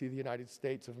like to see the United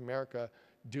States of America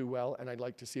do well, and I'd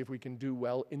like to see if we can do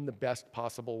well in the best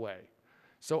possible way.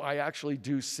 So I actually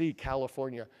do see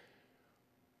California.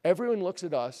 Everyone looks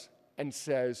at us and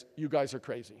says, you guys are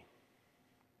crazy.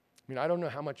 I mean, I don't know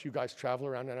how much you guys travel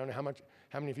around, and I don't know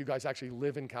how many of you guys actually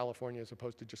live in California as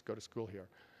opposed to just go to school here.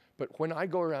 But when I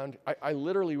go around, I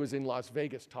literally was in Las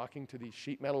Vegas talking to these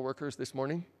sheet metal workers this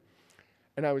morning,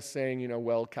 and I was saying,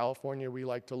 well, California, we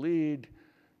like to lead.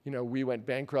 We went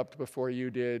bankrupt before you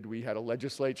did. We had a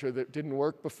legislature that didn't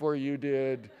work before you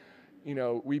did.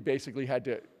 We basically had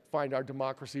to find our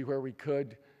democracy where we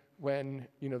could when,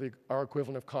 our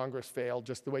equivalent of Congress failed,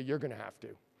 just the way you're going to have to.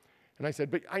 And I said,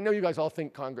 but I know you guys all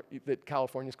think that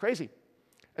California's crazy.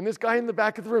 And this guy in the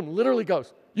back of the room literally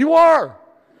goes, you are!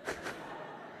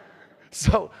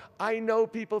 So I know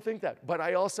people think that, but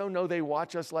I also know they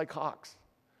watch us like hawks.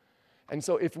 And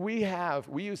so if we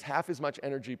use half as much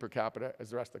energy per capita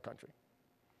as the rest of the country.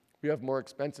 We have more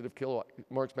expensive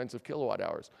kilowatt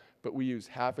hours, but we use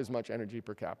half as much energy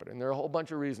per capita. And there are a whole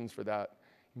bunch of reasons for that,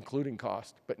 including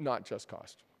cost, but not just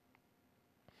cost.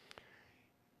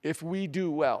 If we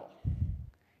do well,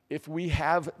 if we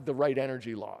have the right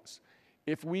energy laws,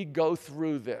 if we go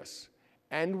through this,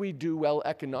 and we do well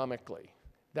economically,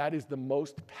 that is the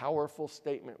most powerful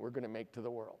statement we're going to make to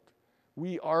the world.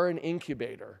 We are an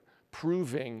incubator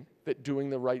proving that doing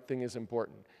the right thing is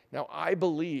important. Now, I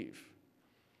believe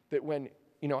that when,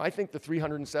 I think the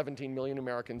 317 million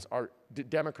Americans are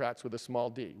Democrats with a small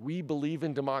d. We believe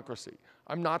in democracy.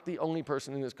 I'm not the only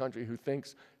person in this country who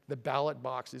thinks the ballot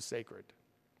box is sacred.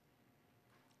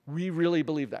 We really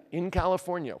believe that. In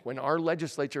California, when our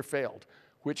legislature failed,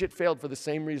 which it failed for the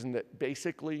same reason that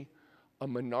basically a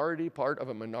minority part of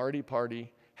a minority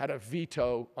party had a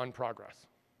veto on progress.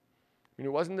 I mean,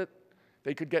 it wasn't that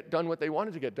they could get done what they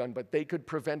wanted to get done, but they could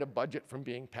prevent a budget from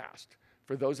being passed.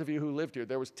 For those of you who lived here,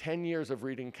 there was 10 years of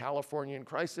reading California in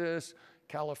Crisis,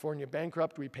 California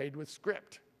Bankrupt, We Paid with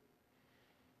Script.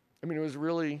 I mean, it was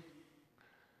really,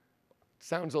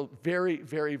 sounds very,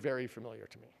 very, very familiar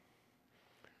to me.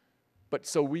 But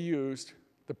so we used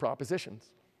the propositions.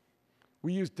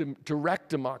 We used direct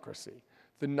democracy.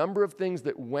 The number of things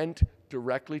that went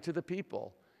directly to the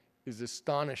people is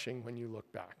astonishing when you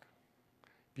look back,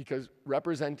 because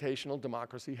representational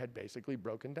democracy had basically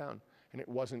broken down, and it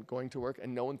wasn't going to work,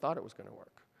 and no one thought it was going to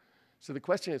work. So the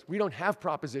question is, we don't have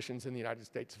propositions in the United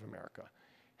States of America.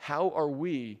 How are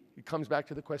we, it comes back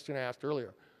to the question I asked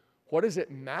earlier, what does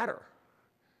it matter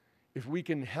if we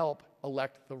can help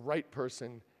elect the right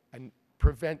person and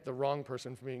prevent the wrong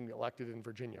person from being elected in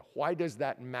Virginia? Why does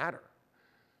that matter?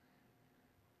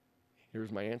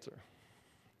 Here's my answer.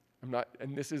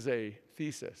 And this is a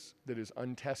thesis that is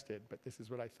untested, but this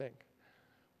is what I think.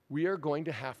 We are going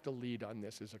to have to lead on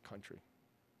this as a country.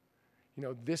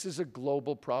 This is a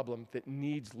global problem that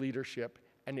needs leadership,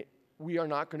 and we are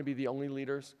not going to be the only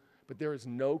leaders, but there is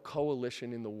no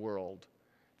coalition in the world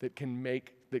that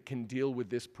can deal with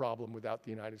this problem without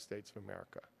the United States of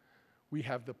America. We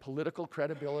have the political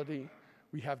credibility,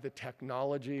 we have the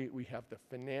technology, we have the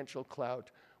financial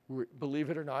clout. Believe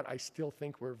it or not, I still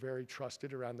think we're very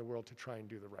trusted around the world to try and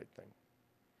do the right thing.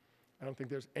 I don't think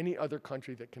there's any other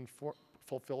country that can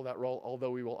fulfill that role,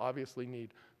 although we will obviously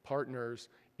need partners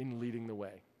in leading the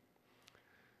way.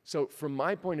 So from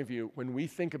my point of view, when we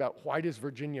think about why does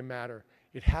Virginia matter,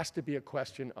 it has to be a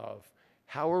question of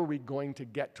how are we going to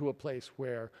get to a place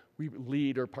where we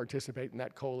lead or participate in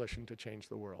that coalition to change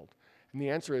the world? And the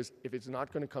answer is, if it's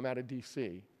not going to come out of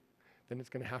DC, then it's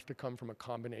going to have to come from a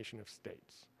combination of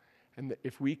states. And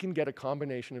if we can get a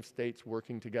combination of states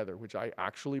working together, which I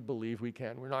actually believe we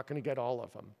can, we're not going to get all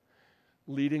of them,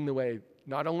 leading the way.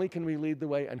 Not only can we lead the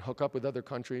way and hook up with other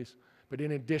countries, but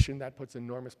in addition, that puts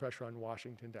enormous pressure on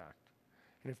Washington to act.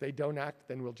 And if they don't act,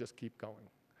 then we'll just keep going.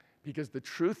 Because the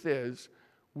truth is,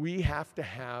 we have to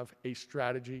have a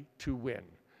strategy to win,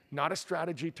 not a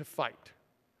strategy to fight.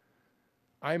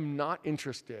 I'm not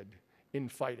interested in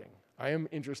fighting. I am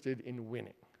interested in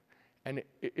winning. And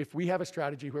if we have a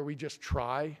strategy where we just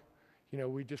try,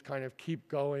 we just kind of keep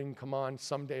going, come on,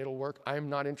 someday it'll work, I am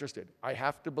not interested. I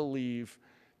have to believe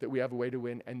that we have a way to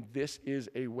win, and this is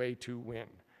a way to win.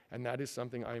 And that is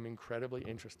something I am incredibly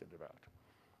interested about.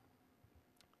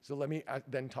 So let me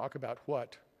then talk about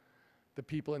what the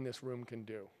people in this room can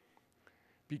do.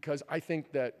 Because I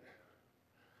think that,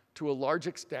 to a large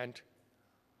extent,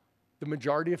 the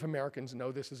majority of Americans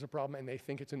know this is a problem, and they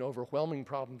think it's an overwhelming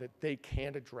problem that they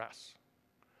can't address.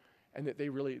 And that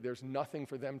there's nothing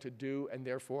for them to do, and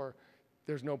therefore,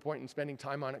 there's no point in spending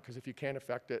time on it, because if you can't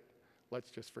affect it,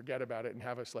 let's just forget about it and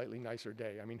have a slightly nicer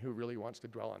day. I mean, who really wants to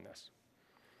dwell on this?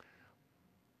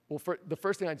 Well, the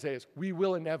first thing I'd say is we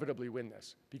will inevitably win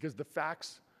this, because the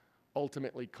facts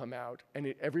ultimately come out,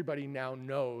 and everybody now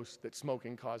knows that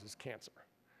smoking causes cancer.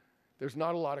 There's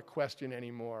not a lot of question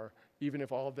anymore, even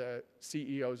if all the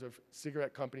CEOs of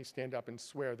cigarette companies stand up and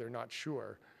swear they're not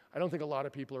sure. I don't think a lot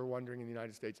of people are wondering in the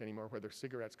United States anymore whether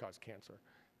cigarettes cause cancer.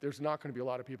 There's not going to be a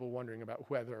lot of people wondering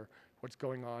about whether what's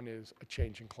going on is a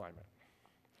change in climate.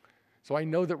 So I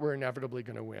know that we're inevitably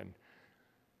going to win.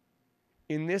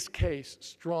 In this case,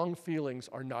 strong feelings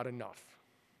are not enough.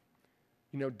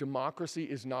 Democracy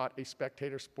is not a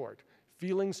spectator sport.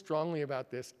 Feeling strongly about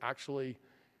this actually,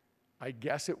 I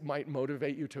guess it might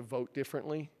motivate you to vote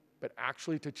differently, but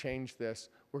actually to change this,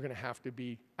 we're going to have to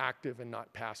be active and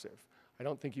not passive. I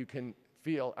don't think you can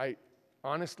feel,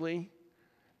 honestly,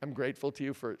 I'm grateful to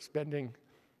you for spending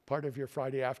part of your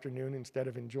Friday afternoon instead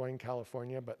of enjoying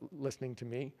California, but listening to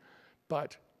me,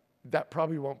 but that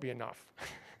probably won't be enough.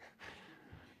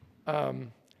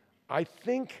 I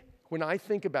think, when I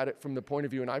think about it from the point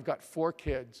of view, and I've got 4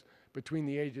 kids between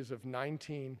the ages of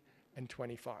 19 and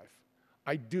 25,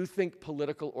 I do think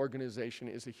political organization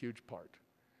is a huge part.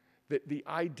 That the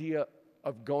idea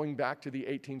of going back to the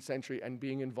 18th century and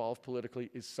being involved politically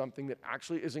is something that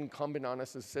actually is incumbent on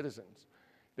us as citizens.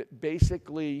 That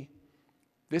basically,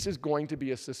 this is going to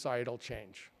be a societal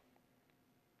change.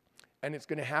 And it's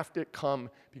going to have to come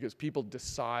because people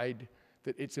decide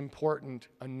that it's important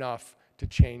enough to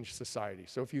change society.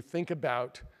 So if you think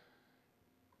about,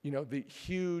 the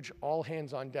huge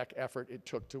all-hands-on-deck effort it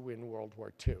took to win World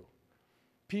War II.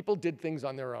 People did things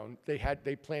on their own. They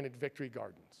planted victory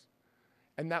gardens.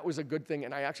 And that was a good thing,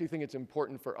 and I actually think it's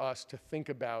important for us to think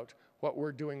about what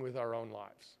we're doing with our own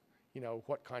lives.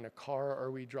 What kind of car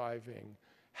are we driving?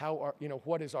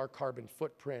 What is our carbon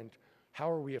footprint? How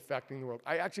are we affecting the world?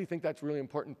 I actually think that's really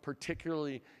important,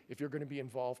 particularly if you're going to be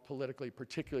involved politically,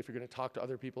 particularly if you're going to talk to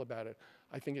other people about it.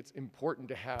 I think it's important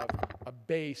to have a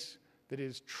base that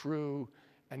is true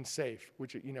and safe,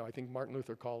 which I think Martin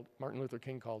Luther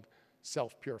King called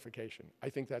self-purification. I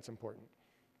think that's important.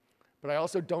 But I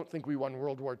also don't think we won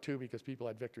World War II because people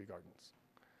had victory gardens.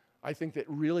 I think that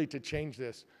really to change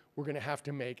this, we're going to have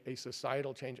to make a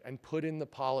societal change and put in the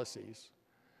policies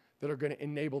that are going to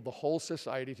enable the whole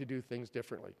society to do things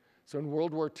differently. So in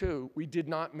World War II, we did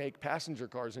not make passenger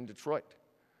cars in Detroit.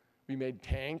 We made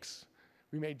tanks,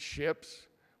 we made ships,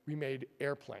 we made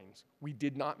airplanes. We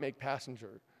did not make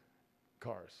passenger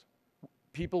cars.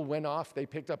 People went off, they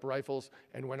picked up rifles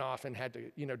and went off and had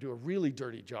to do a really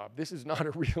dirty job. This is not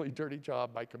a really dirty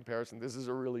job by comparison. This is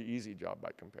a really easy job by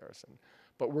comparison.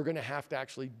 But we're going to have to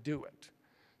actually do it.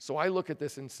 So I look at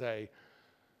this and say,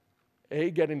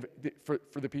 for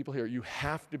the people here, you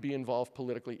have to be involved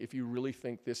politically if you really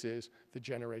think this is the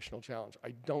generational challenge.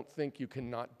 I don't think you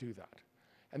cannot do that.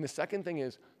 And the second thing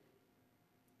is,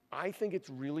 I think it's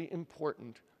really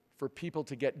important for people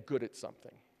to get good at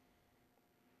something.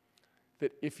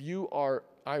 that if you are,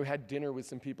 I had dinner with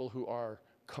some people who are,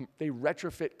 they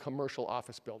retrofit commercial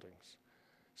office buildings.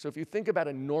 So if you think about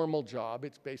a normal job,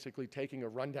 it's basically taking a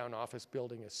rundown office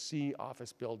building, a C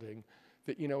office building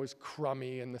that is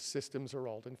crummy and the systems are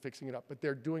old and fixing it up, but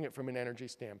they're doing it from an energy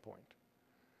standpoint.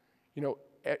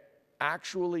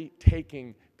 Actually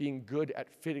being good at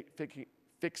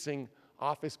fixing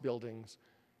office buildings,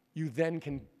 you then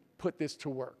can put this to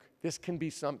work. This can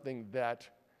be something that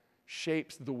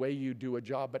shapes the way you do a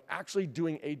job, but actually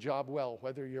doing a job well,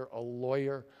 whether you're a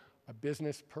lawyer, a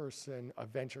business person, a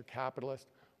venture capitalist,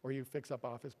 or you fix up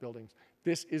office buildings.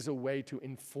 This is a way to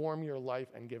inform your life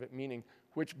and give it meaning,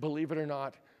 which, believe it or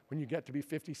not, when you get to be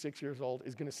 56 years old,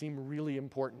 is going to seem really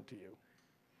important to you.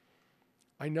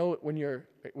 I know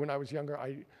when I was younger,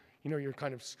 you're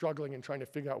kind of struggling and trying to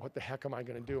figure out what the heck am I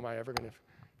going to do? Am I ever going to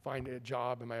find a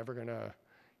job? Am I ever going to,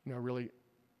 really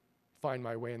find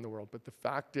my way in the world? But the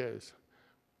fact is,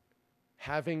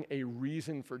 having a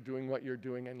reason for doing what you're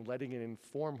doing and letting it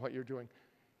inform what you're doing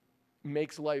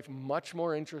makes life much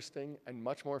more interesting and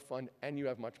much more fun, and you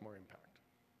have much more impact.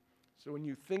 So when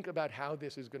you think about how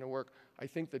this is going to work, I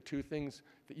think the two things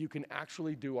that you can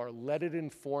actually do are let it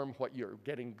inform what you're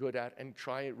getting good at and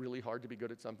try it really hard to be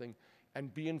good at something,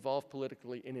 and be involved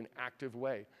politically in an active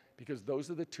way, because those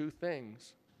are the two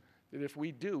things that if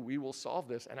we do, we will solve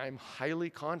this. And I'm highly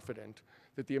confident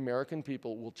that the American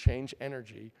people will change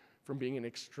energy from being an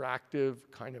extractive,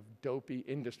 kind of dopey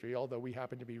industry, although we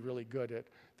happen to be really good at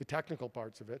the technical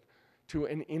parts of it, to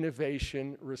an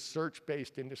innovation,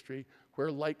 research-based industry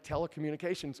where, like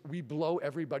telecommunications, we blow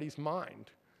everybody's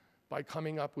mind by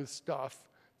coming up with stuff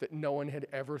that no one had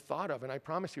ever thought of. And I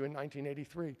promise you, in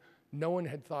 1983, no one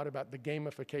had thought about the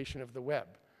gamification of the web.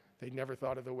 They'd never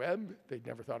thought of the web. They'd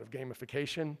never thought of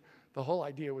gamification. The whole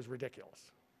idea was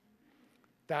ridiculous.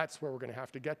 That's where we're going to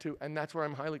have to get to, and that's where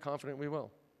I'm highly confident we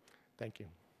will. Thank you.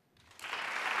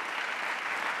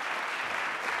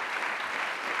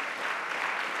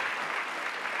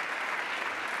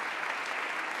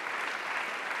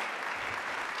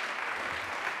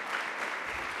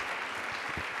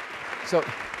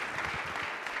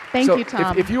 Thank you,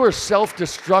 Tom. If you are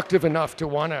self-destructive enough to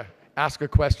want to ask a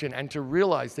question and to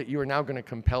realize that you are now going to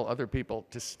compel other people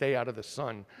to stay out of the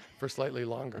sun for slightly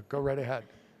longer, go right ahead.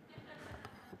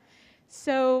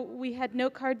 So we had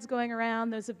note cards going around.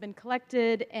 Those have been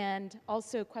collected, and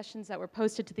also questions that were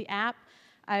posted to the app.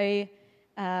 I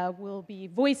will be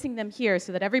voicing them here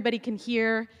so that everybody can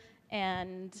hear,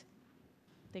 and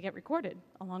they get recorded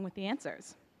along with the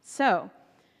answers. So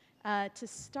to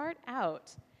start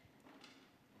out,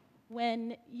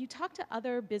 when you talk to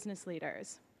other business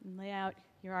leaders and lay out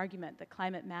your argument that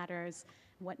climate matters,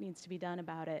 what needs to be done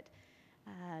about it,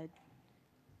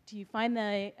 do you find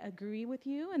they agree with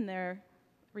you and they're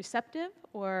receptive,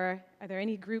 or are there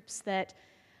any groups that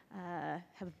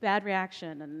have a bad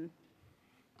reaction, and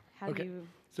how do you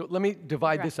So let me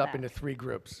divide address this up that? into three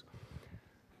groups.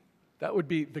 That would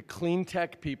be the clean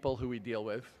tech people who we deal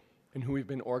with and who we've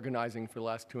been organizing for the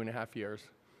last 2.5 years.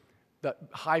 The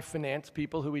high finance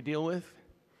people who we deal with,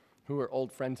 who are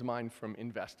old friends of mine from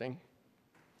investing,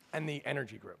 and the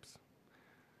energy groups.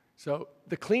 So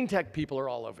the clean tech people are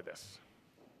all over this.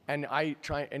 And I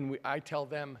tell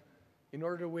them, in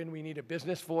order to win, we need a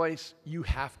business voice. You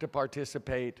have to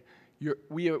participate.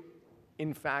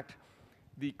 In fact,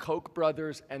 the Koch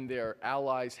brothers and their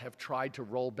allies have tried to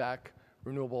roll back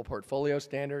renewable portfolio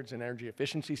standards and energy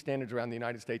efficiency standards around the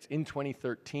United States. In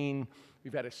 2013,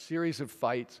 we've had a series of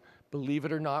fights. Believe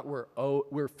it or not, we're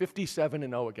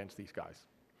 57-0 against these guys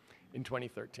in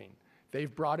 2013.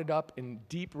 They've brought it up in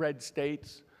deep red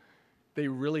states. They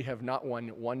really have not won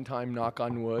one time, knock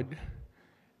on wood.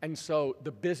 And so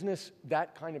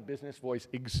that kind of business voice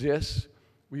exists.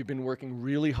 We've been working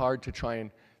really hard to try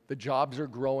and, the jobs are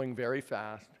growing very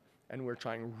fast, and we're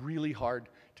trying really hard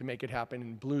to make it happen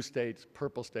in blue states,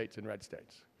 purple states, and red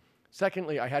states.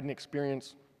 Secondly, I had an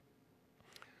experience,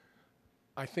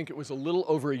 I think it was a little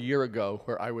over a year ago,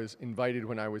 where I was invited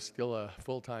when I was still a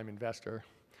full-time investor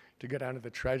to go down to the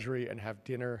Treasury and have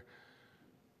dinner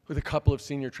with a couple of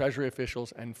senior Treasury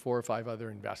officials and 4 or 5 other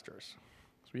investors.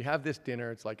 So we have this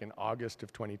dinner, it's like in August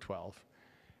of 2012,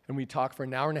 and we talk for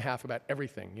an hour and a half about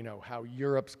everything, how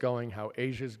Europe's going, how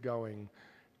Asia's going,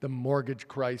 the mortgage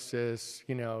crisis,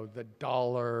 the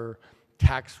dollar,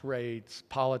 tax rates,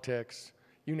 politics,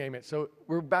 you name it. So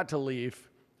we're about to leave.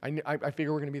 I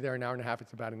figure we're going to be there an hour and a half.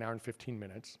 It's about an hour and 15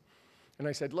 minutes. And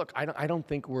I said, look, I don't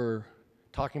think we're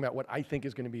talking about what I think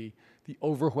is going to be the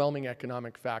overwhelming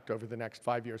economic fact over the next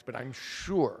 5 years, but I'm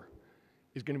sure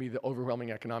is going to be the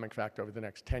overwhelming economic fact over the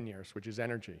next 10 years, which is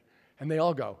energy. And they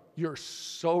all go, you're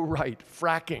so right.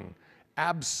 Fracking,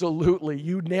 absolutely,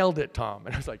 you nailed it, Tom.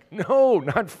 And I was like, no,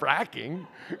 not fracking,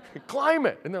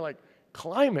 climate. And they're like,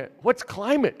 climate? What's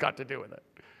climate got to do with it?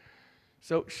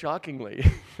 So shockingly,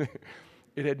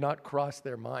 it had not crossed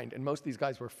their mind, and most of these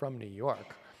guys were from New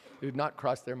York. It had not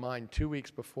crossed their mind 2 weeks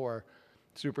before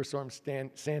Superstorm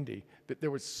Sandy that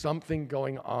there was something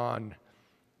going on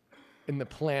in the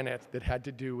planet that had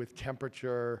to do with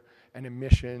temperature and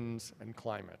emissions and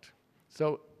climate.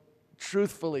 So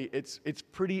truthfully, it's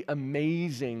pretty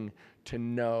amazing to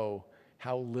know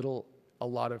how little a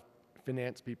lot of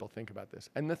finance people think about this.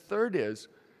 And the third is,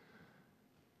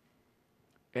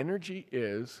 energy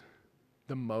is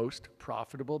the most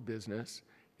profitable business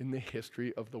in the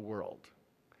history of the world.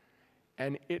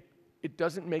 And it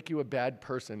doesn't make you a bad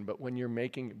person, but when you're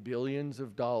making billions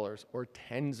of dollars or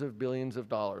tens of billions of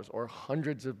dollars or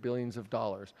hundreds of billions of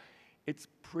dollars, it's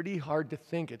pretty hard to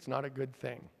think it's not a good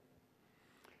thing.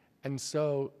 And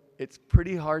so it's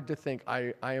pretty hard to think.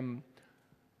 I am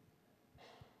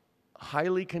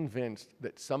highly convinced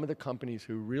that some of the companies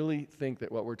who really think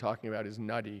that what we're talking about is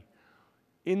nutty,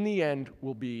 in the end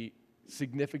will be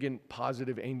significant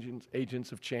positive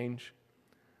agents of change.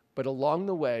 But along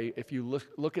the way, if you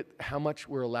look at how much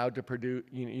we're allowed to produce,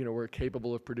 we're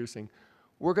capable of producing,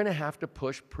 we're going to have to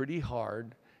push pretty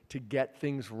hard to get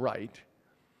things right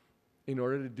in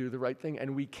order to do the right thing.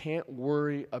 And we can't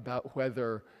worry about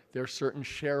whether there are certain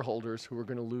shareholders who are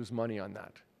going to lose money on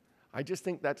that. I just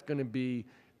think that's going to be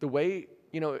the way,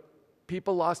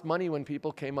 people lost money when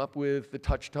people came up with the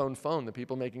touch-tone phone. The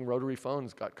people making rotary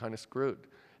phones got kind of screwed.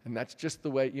 And that's just the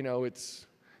way,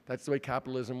 that's the way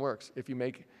capitalism works. If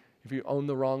you own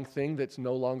the wrong thing that's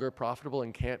no longer profitable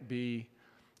and can't be,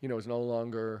 is no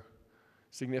longer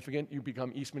significant, you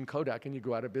become Eastman Kodak and you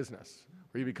go out of business.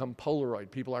 Or you become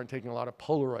Polaroid. People aren't taking a lot of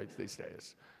Polaroids these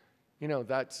days.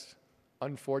 That's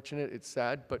unfortunate, it's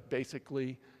sad, but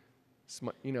basically,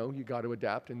 you got to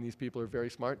adapt, and these people are very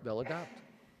smart, they'll adapt.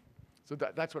 So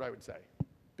that's what I would say.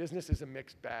 Business is a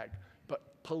mixed bag,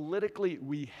 but politically,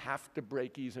 we have to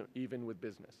break even with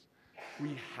business.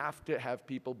 We have to have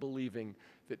people believing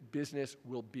that business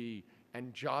will be,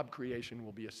 and job creation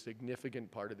will be a significant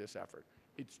part of this effort.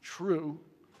 It's true,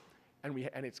 and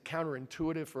it's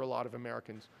counterintuitive for a lot of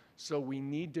Americans, so we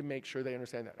need to make sure they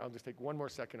understand that. I'll just take one more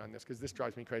second on this, because this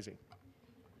drives me crazy.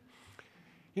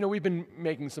 We've been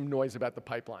making some noise about the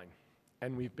pipeline,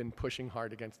 and we've been pushing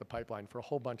hard against the pipeline for a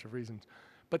whole bunch of reasons.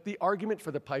 But the argument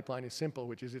for the pipeline is simple,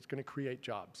 which is it's going to create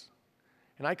jobs.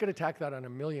 And I could attack that on a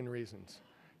million reasons.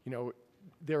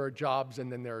 There are jobs,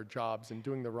 and then there are jobs, and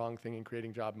doing the wrong thing and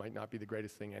creating job might not be the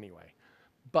greatest thing anyway.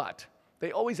 But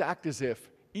they always act as if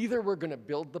either we're going to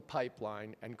build the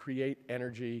pipeline and create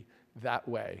energy that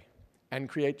way and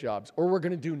create jobs, or we're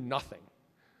going to do nothing.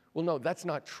 Well, no, that's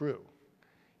not true.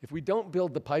 If we don't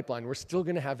build the pipeline, we're still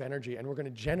going to have energy, and we're going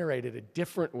to generate it a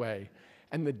different way,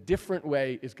 and the different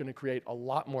way is going to create a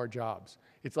lot more jobs.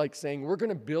 It's like saying we're going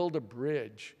to build a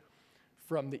bridge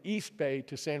from the East Bay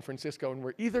to San Francisco, and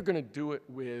we're either going to do it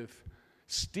with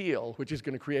steel, which is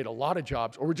going to create a lot of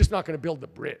jobs, or we're just not going to build the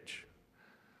bridge.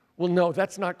 Well, no,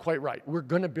 that's not quite right. We're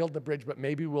going to build the bridge, but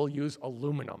maybe we'll use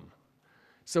aluminum.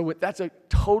 So that's a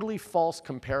totally false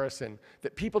comparison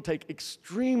that people take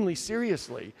extremely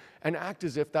seriously and act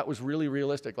as if that was really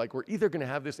realistic. Like, we're either going to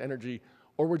have this energy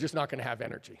or we're just not going to have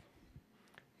energy.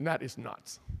 And that is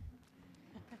nuts.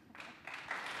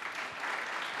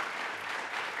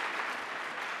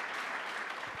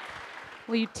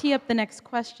 Well, you tee up the next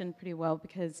question pretty well,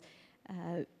 because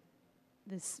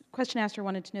this question asker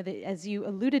wanted to know that, as you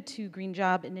alluded to green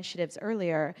job initiatives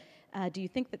earlier, do you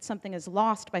think that something is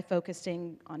lost by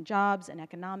focusing on jobs and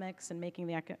economics and making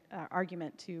the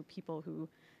argument to people who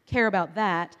care about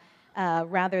that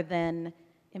rather than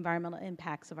environmental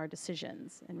impacts of our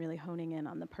decisions and really honing in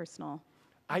on the personal?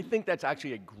 I think that's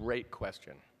actually a great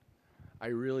question. I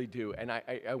really do. And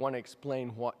I want to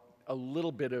explain a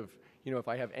little bit of, if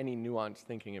I have any nuanced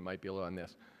thinking, it might be a little on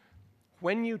this.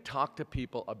 When you talk to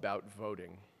people about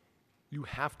voting, you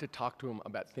have to talk to them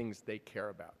about things they care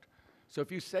about. So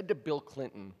if you said to Bill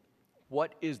Clinton,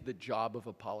 what is the job of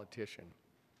a politician?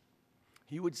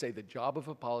 He would say the job of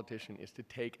a politician is to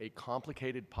take a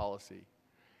complicated policy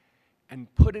and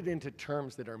put it into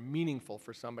terms that are meaningful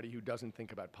for somebody who doesn't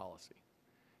think about policy.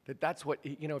 That's what,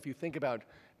 if you think about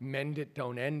mend it,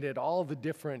 don't end it, all the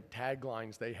different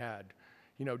taglines they had,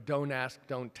 don't ask,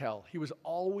 don't tell. He was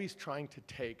always trying to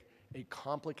take a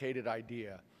complicated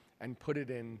idea and put it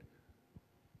in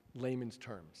layman's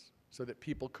terms so that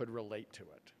people could relate to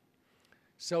it.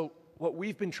 So what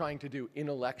we've been trying to do in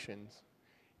elections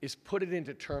is put it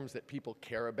into terms that people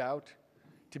care about,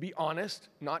 to be honest,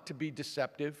 not to be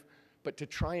deceptive, but to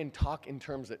try and talk in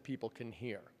terms that people can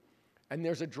hear. And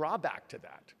there's a drawback to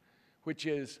that, which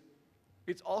is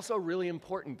it's also really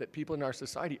important that people in our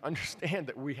society understand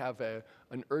that we have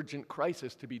an urgent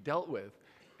crisis to be dealt with.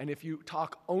 And if you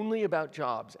talk only about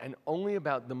jobs and only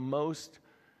about the most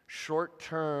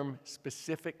short-term,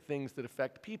 specific things that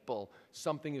affect people,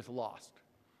 something is lost,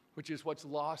 which is what's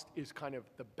lost is kind of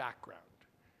the background.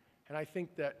 And I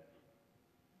think that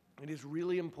it is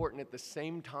really important at the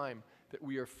same time that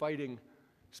we are fighting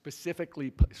specific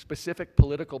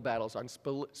political battles on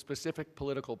specific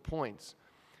political points,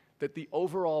 that the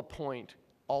overall point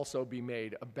also be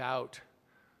made about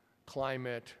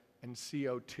climate and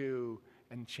CO2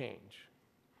 and change.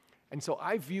 And so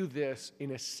I view this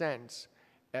in a sense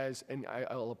as, and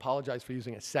I'll apologize for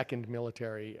using a second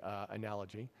military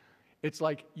analogy, it's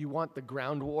like you want the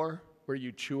ground war where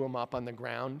you chew them up on the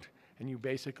ground and you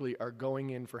basically are going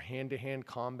in for hand-to-hand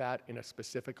combat in a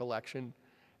specific election,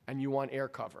 and you want air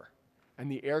cover.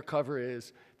 And the air cover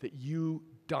is that you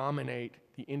dominate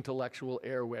the intellectual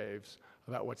airwaves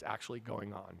about what's actually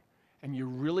going on. And you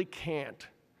really can't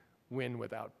win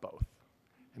without both.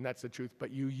 And that's the truth. But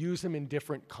you use them in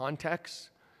different contexts,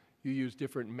 you use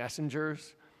different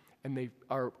messengers, and they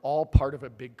are all part of a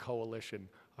big coalition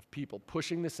of people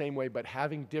pushing the same way but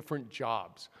having different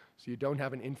jobs. So you don't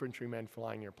have an infantryman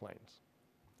flying your planes.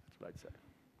 That's what I'd say.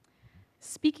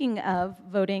 Speaking of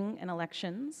voting and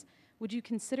elections, would you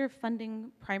consider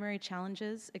funding primary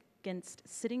challenges against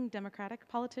sitting Democratic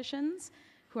politicians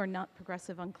who are not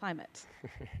progressive on climate?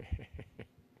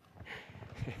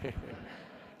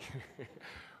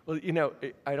 Well, you know,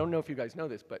 I don't know if you guys know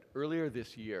this, but earlier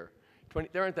this year,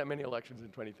 there aren't that many elections in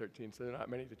 2013, so there are not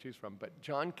many to choose from, but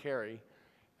John Kerry,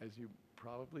 as you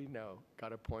probably know,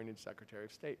 got appointed Secretary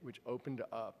of State, which opened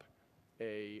up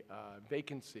a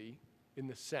vacancy in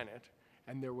the Senate,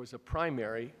 and there was a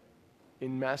primary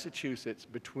in Massachusetts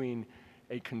between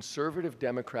a conservative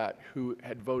Democrat who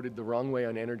had voted the wrong way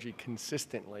on energy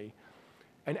consistently,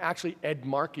 and actually Ed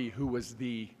Markey, who was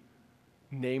the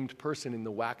named person in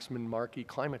the Waxman-Markey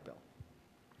climate bill.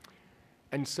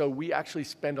 And so we actually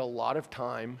spend a lot of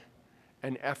time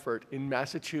and effort in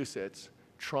Massachusetts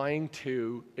trying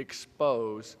to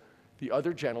expose the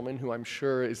other gentleman, who I'm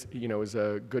sure is, is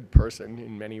a good person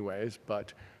in many ways,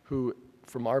 but who,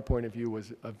 from our point of view,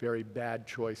 was a very bad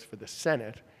choice for the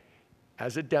Senate,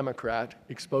 as a Democrat,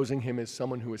 exposing him as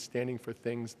someone who was standing for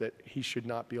things that he should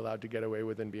not be allowed to get away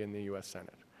with and be in the US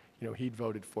Senate. He'd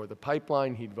voted for the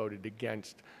pipeline, he'd voted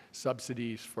against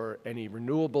subsidies for any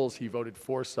renewables, he voted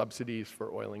for subsidies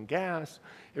for oil and gas.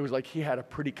 It was like he had a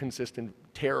pretty consistent,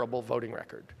 terrible voting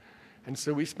record. And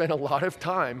so we spent a lot of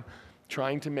time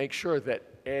trying to make sure that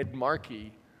Ed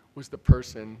Markey was the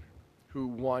person who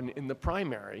won in the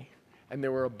primary. And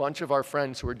there were a bunch of our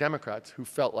friends who were Democrats who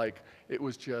felt like it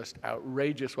was just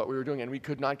outrageous what we were doing, and we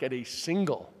could not get a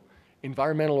single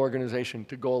environmental organization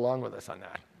to go along with us on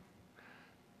that.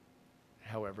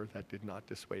 However, that did not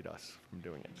dissuade us from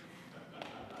doing it.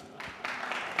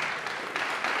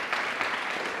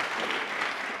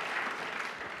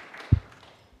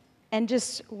 And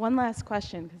just one last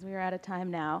question, because we are out of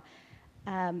time now.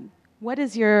 What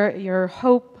is your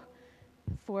hope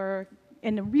for,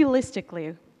 and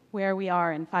realistically, where we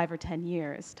are in 5 or 10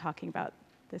 years talking about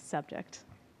this subject?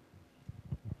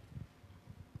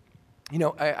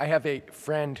 I have a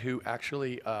friend who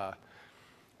actually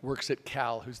works at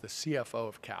Cal, who's the CFO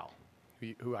of Cal,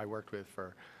 who I worked with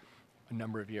for a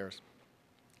number of years.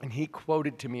 And he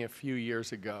quoted to me a few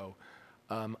years ago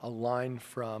a line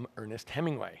from Ernest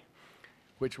Hemingway,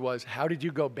 which was, "How did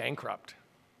you go bankrupt?"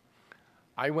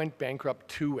 I went bankrupt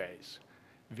 2 ways,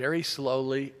 very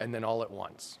slowly and then all at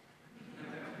once.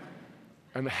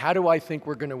 And how do I think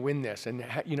we're going to win this? And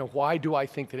why do I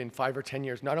think that in 5 or 10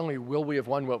 years, not only will we have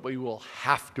won, but we will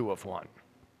have to have won?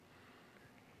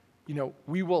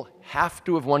 We will have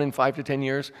to have won in 5 to 10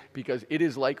 years because it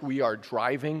is like we are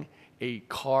driving a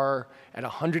car at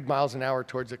 100 miles an hour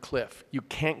towards a cliff. You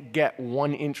can't get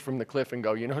 1 inch from the cliff and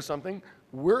go, you know something?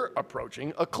 We're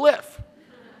approaching a cliff.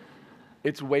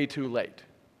 It's way too late.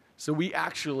 So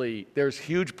there's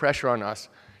huge pressure on us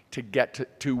to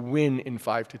get to win in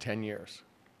 5 to 10 years.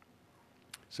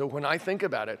 So when I think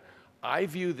about it, I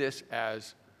view this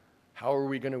as, how are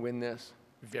we going to win this?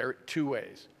 2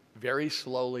 ways. Very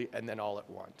slowly and then all at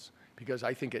once. Because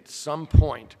I think at some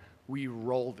point we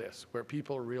roll this where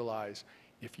people realize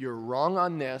if you're wrong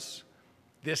on this,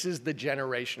 this is the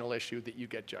generational issue that you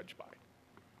get judged by.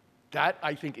 That,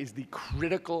 I think, is the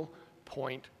critical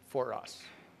point for us.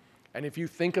 And if you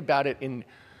think about it in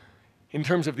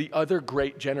terms of the other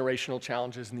great generational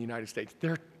challenges in the United States,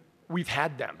 we've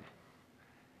had them.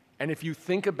 And if you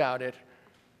think about it,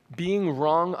 being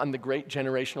wrong on the great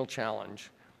generational challenge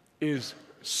is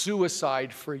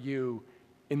suicide for you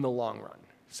in the long run.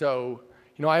 So,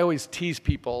 you know, I always tease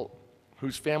people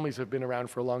whose families have been around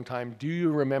for a long time, do you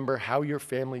remember how your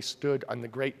family stood on the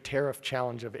great tariff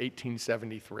challenge of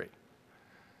 1873?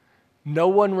 No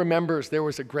one remembers there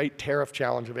was a great tariff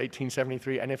challenge of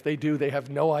 1873, and if they do, they have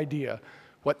no idea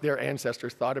what their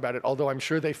ancestors thought about it, although I'm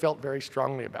sure they felt very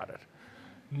strongly about it.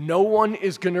 No one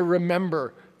is going to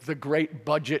remember the great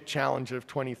budget challenge of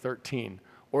 2013,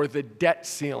 or the debt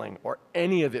ceiling, or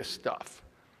any of this stuff.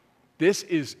 This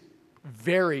is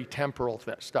very temporal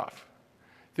stuff.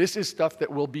 This is stuff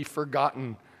that will be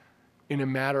forgotten in a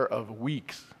matter of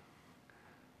weeks.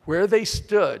 Where they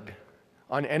stood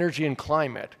on energy and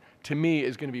climate, to me,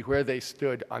 is going to be where they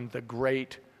stood on the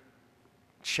great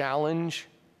challenge,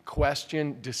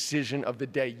 question, decision of the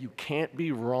day. You can't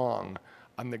be wrong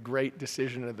on the great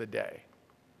decision of the day.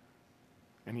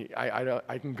 And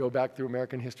I can go back through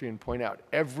American history and point out,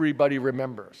 everybody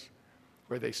remembers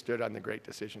where they stood on the great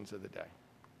decisions of the day.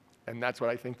 And that's what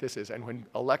I think this is. And when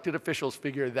elected officials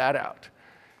figure that out,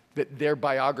 that their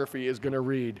biography is going to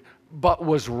read, but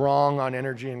was wrong on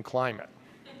energy and climate,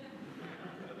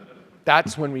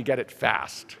 that's when we get it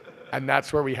fast. And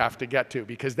that's where we have to get to,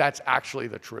 because that's actually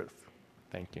the truth.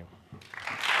 Thank you.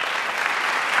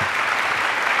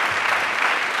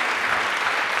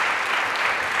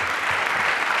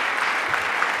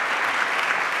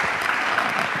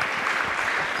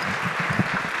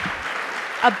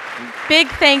 A big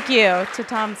thank you to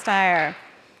Tom Steyer.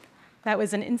 That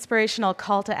was an inspirational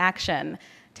call to action,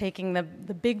 taking the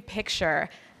big picture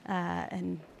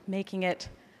and making it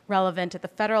relevant at the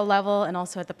federal level and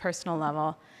also at the personal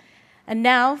level. And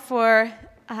now for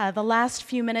the last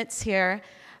few minutes here,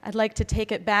 I'd like to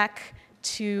take it back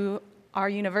to our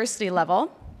university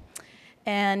level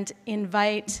and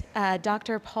invite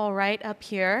Dr. Paul Wright up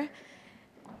here,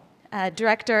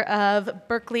 Director of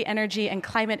BERC Energy and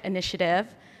Climate Initiative,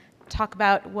 talk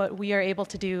about what we are able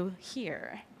to do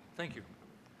here. Thank you.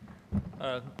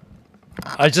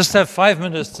 I just have 5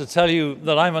 minutes to tell you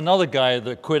that I'm another guy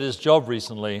that quit his job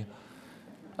recently.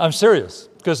 I'm serious,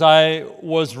 because I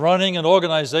was running an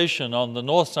organization on the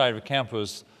north side of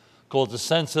campus called the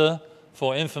Center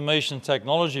for Information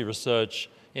Technology Research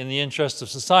in the Interest of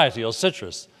Society, or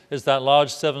CITRIS. It's that large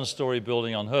 7-story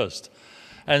building on Hearst.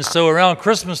 And so around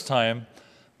Christmas time,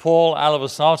 Paul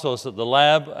Alivisatos at the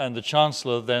lab and the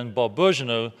chancellor, then Bob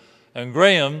Bourgeneau and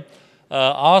Graham,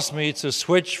 asked me to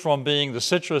switch from being the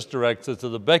CITRIS director to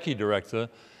the BERC director.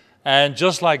 And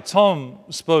just like Tom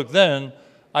spoke then,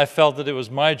 I felt that it was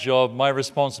my job, my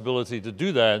responsibility to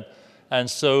do that. And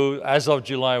so as of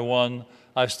July 1,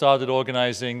 I've started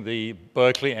organizing the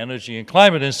BERC Energy and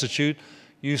Climate Institute.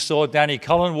 You saw Danny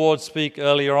Cullenward speak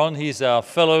earlier on. He's our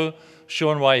fellow.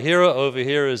 Sean Waihira over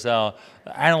here is our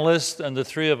analyst, and the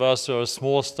three of us are a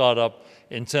small startup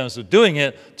in terms of doing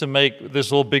it to make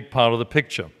this all big part of the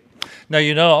picture. Now,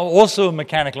 you know, I'm also a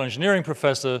mechanical engineering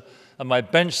professor, and my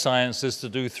bench science is to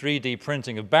do 3D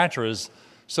printing of batteries,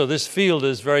 so this field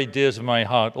is very dear to my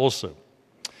heart also.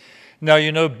 Now,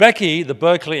 you know, BERC, the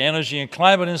BERC Energy and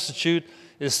Climate Institute,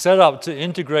 is set up to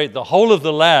integrate the whole of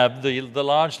the lab, the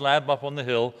large lab up on the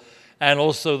hill, and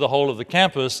also the whole of the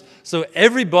campus, so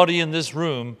everybody in this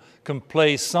room can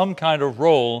play some kind of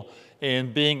role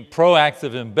in being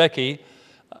proactive in BERC.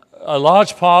 A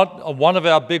large part of one of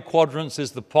our big quadrants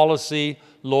is the policy,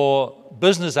 law,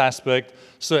 business aspect,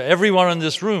 so everyone in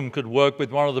this room could work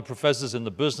with one of the professors in the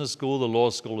business school, the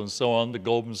law school, and so on, the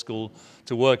Goldman School,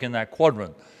 to work in that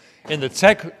quadrant. In the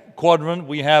tech quadrant,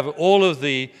 we have all of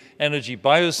the Energy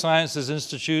Biosciences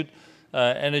Institute,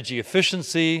 energy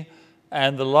efficiency,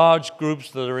 and the large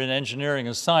groups that are in engineering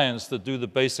and science that do the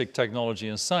basic technology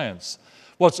and science.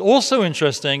 What's also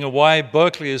interesting, and why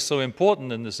BERC is so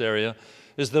important in this area,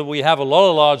 is that we have a lot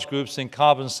of large groups in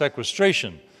carbon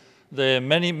sequestration.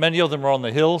 Many of them are on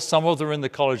the Hill, some of them are in the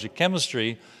College of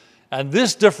Chemistry, and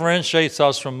this differentiates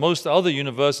us from most other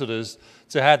universities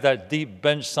to have that deep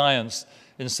bench science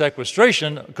in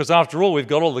sequestration, because after all, we've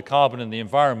got all the carbon in the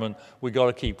environment, we've got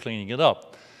to keep cleaning it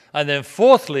up. And then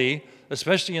fourthly,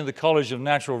 especially in the College of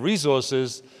Natural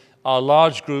Resources, are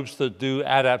large groups that do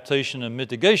adaptation and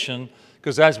mitigation,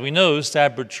 because as we know,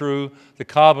 sad but true, the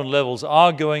carbon levels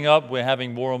are going up. We're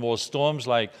having more and more storms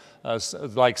like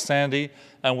Sandy,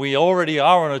 and we already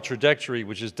are on a trajectory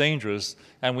which is dangerous,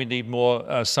 and we need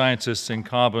more scientists in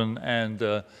carbon and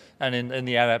in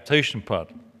the adaptation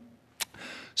part.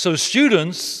 So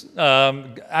students,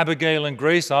 Abigail and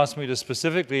Grace asked me to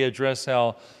specifically address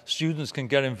how students can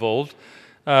get involved.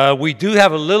 We do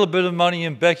have a little bit of money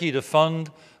in Becky to fund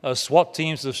SWAT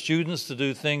teams of students to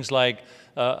do things like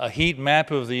a heat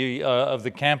map of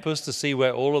the campus to see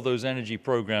where all of those energy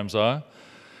programs are.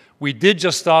 We did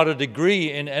just start a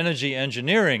degree in energy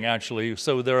engineering, actually,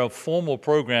 so there are formal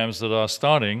programs that are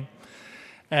starting.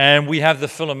 And we have the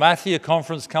Philomathia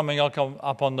conference coming up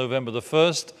on November the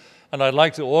 1st, and I'd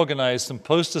like to organize some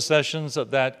poster sessions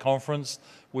at that conference,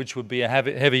 which would be a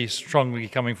heavy strongly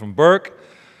coming from BERC.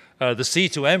 The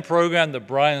C2M program that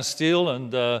Brian Steele and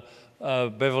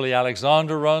Beverly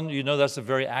Alexander run, you know that's a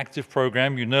very active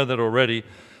program, you know that already,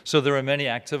 so there are many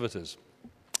activities.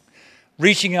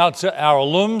 Reaching out to our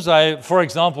alums, I, for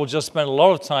example, just spent a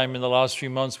lot of time in the last few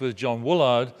months with John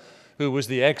Woolard, who was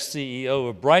the ex-CEO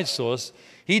of BrightSource.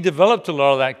 He developed a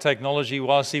lot of that technology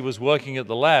whilst he was working at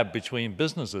the lab between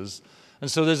businesses.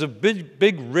 And so there's a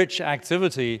big, rich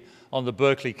activity on the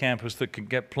Berkeley campus that can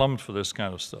get plumbed for this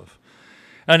kind of stuff.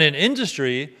 And in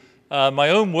industry, my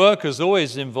own work has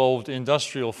always involved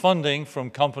industrial funding from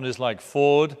companies like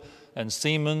Ford and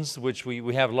Siemens, which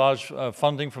we have large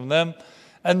funding from them.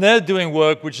 And they're doing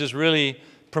work which is really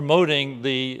promoting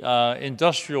the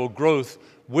industrial growth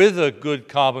with a good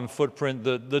carbon footprint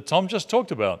that Tom just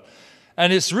talked about.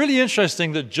 And it's really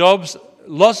interesting that jobs,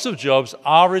 lots of jobs,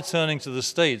 are returning to the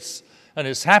States. And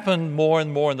it's happened more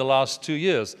and more in the last 2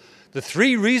 years. The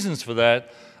three reasons for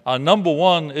that are, number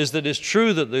one, is that it's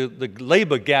true that the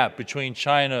labor gap between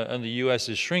China and the US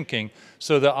is shrinking.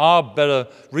 So there are better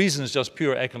reasons, just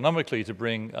pure economically, to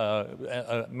bring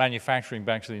manufacturing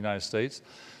back to the United States.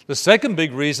 The second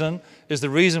big reason is the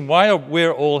reason why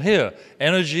we're all here.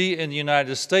 Energy in the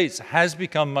United States has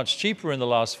become much cheaper in the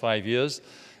last 5 years.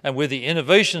 And with the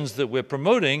innovations that we're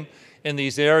promoting in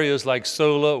these areas like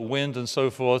solar, wind, and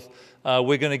so forth,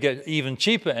 we're going to get even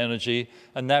cheaper energy,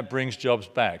 and that brings jobs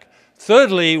back.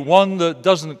 Thirdly, one that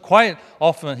doesn't quite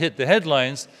often hit the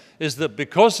headlines is that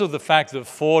because of the fact that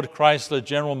Ford, Chrysler,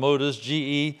 General Motors,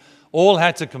 GE all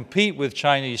had to compete with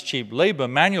Chinese cheap labor,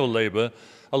 manual labor,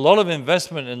 a lot of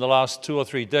investment in the last 2 or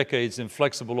 3 decades in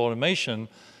flexible automation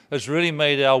has really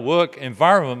made our work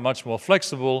environment much more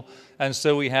flexible, and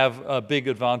so we have a big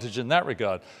advantage in that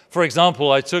regard. For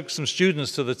example, I took some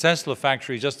students to the Tesla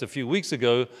factory just a few weeks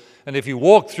ago, and if you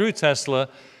walk through Tesla,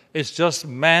 it's just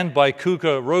manned by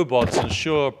KUKA robots and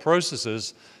Shure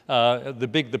processors,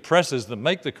 the presses that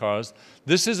make the cars.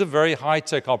 This is a very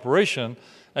high-tech operation,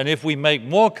 and if we make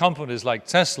more companies like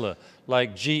Tesla,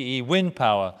 like GE Wind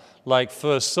Power, like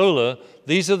First Solar,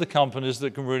 these are the companies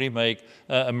that can really make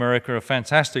America a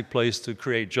fantastic place to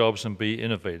create jobs and be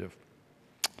innovative.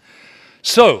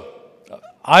 So,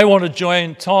 I want to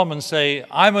join Tom and say,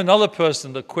 I'm another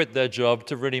person that quit their job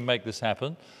to really make this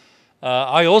happen.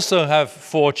 I also have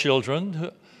 4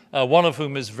 children, one of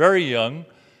whom is very young,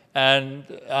 and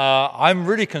I'm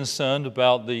really concerned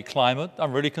about the climate,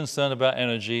 I'm really concerned about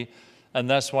energy, and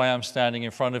that's why I'm standing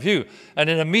in front of you. And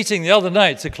in a meeting the other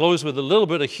night, to close with a little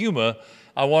bit of humor,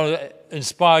 I want to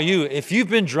inspire you. If you've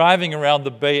been driving around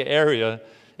the Bay Area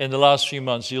in the last few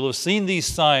months, you'll have seen these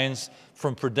signs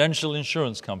from Prudential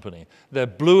Insurance Company. They're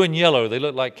blue and yellow. They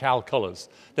look like Cal colors.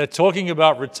 They're talking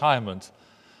about retirement.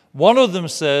 One of them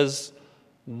says,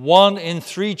 1 in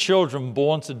 3 children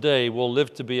born today will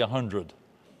live to be 100.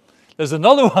 There's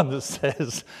another one that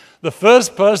says, the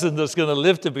first person that's going to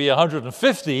live to be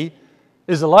 150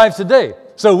 is alive today.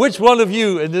 So which one of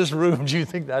you in this room do you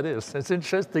think that is? It's an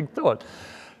interesting thought.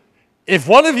 If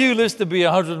one of you lives to be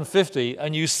 150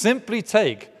 and you simply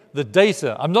take the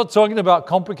data, I'm not talking about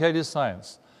complicated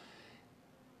science,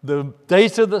 the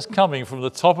data that's coming from the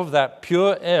top of that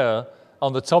pure air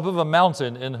on the top of a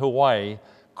mountain in Hawaii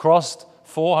crossed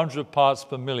 400 parts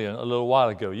per million a little while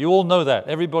ago. You all know that.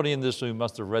 Everybody in this room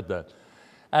must have read that.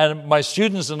 And my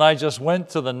students and I just went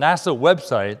to the NASA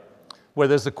website where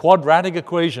there's a quadratic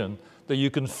equation that you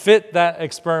can fit that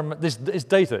experiment. This is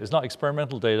data, it's not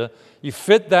experimental data. You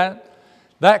fit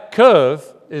that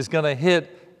curve is going to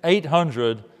hit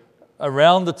 800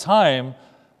 around the time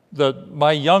that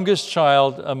my youngest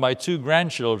child and my 2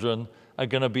 grandchildren are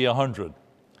going to be 100.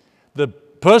 The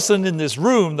person in this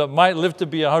room that might live to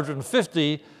be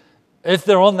 150, if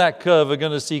they're on that curve, are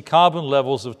going to see carbon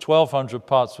levels of 1,200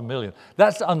 parts per million.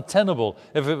 That's untenable.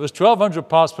 If it was 1,200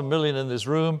 parts per million in this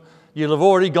room, you'll have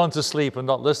already gone to sleep and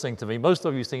not listening to me. Most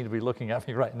of you seem to be looking at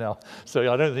me right now, so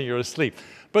I don't think you're asleep.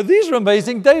 But these are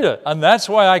amazing data, and that's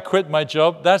why I quit my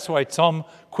job. That's why Tom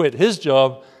quit his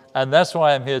job, and that's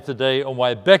why I'm here today, and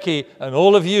why Becky and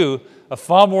all of you are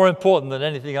far more important than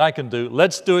anything I can do.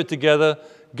 Let's do it together.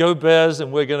 Go Bears,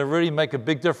 and we're going to really make a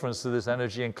big difference to this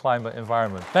energy and climate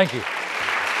environment. Thank you.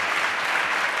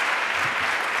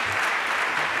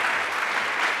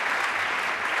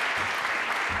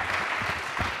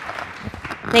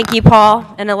 Thank you,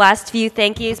 Paul. And the last few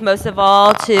thank yous, most of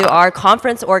all, to our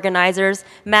conference organizers.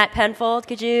 Matt Penfold,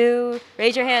 could you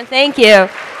raise your hand? Thank you.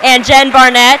 And Jen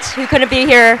Barnett, who couldn't be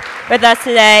here with us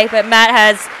today, but Matt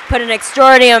has put an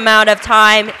extraordinary amount of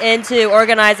time into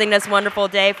organizing this wonderful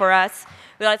day for us.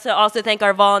 We'd like to also thank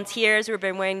our volunteers who have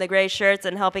been wearing the gray shirts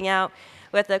and helping out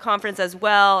with the conference as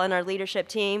well, and our leadership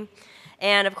team,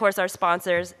 and of course our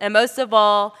sponsors. And most of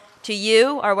all, to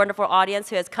you, our wonderful audience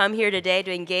who has come here today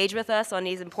to engage with us on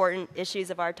these important issues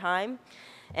of our time.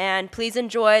 And please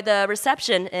enjoy the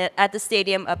reception at the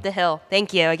stadium up the hill.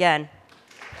 Thank you again.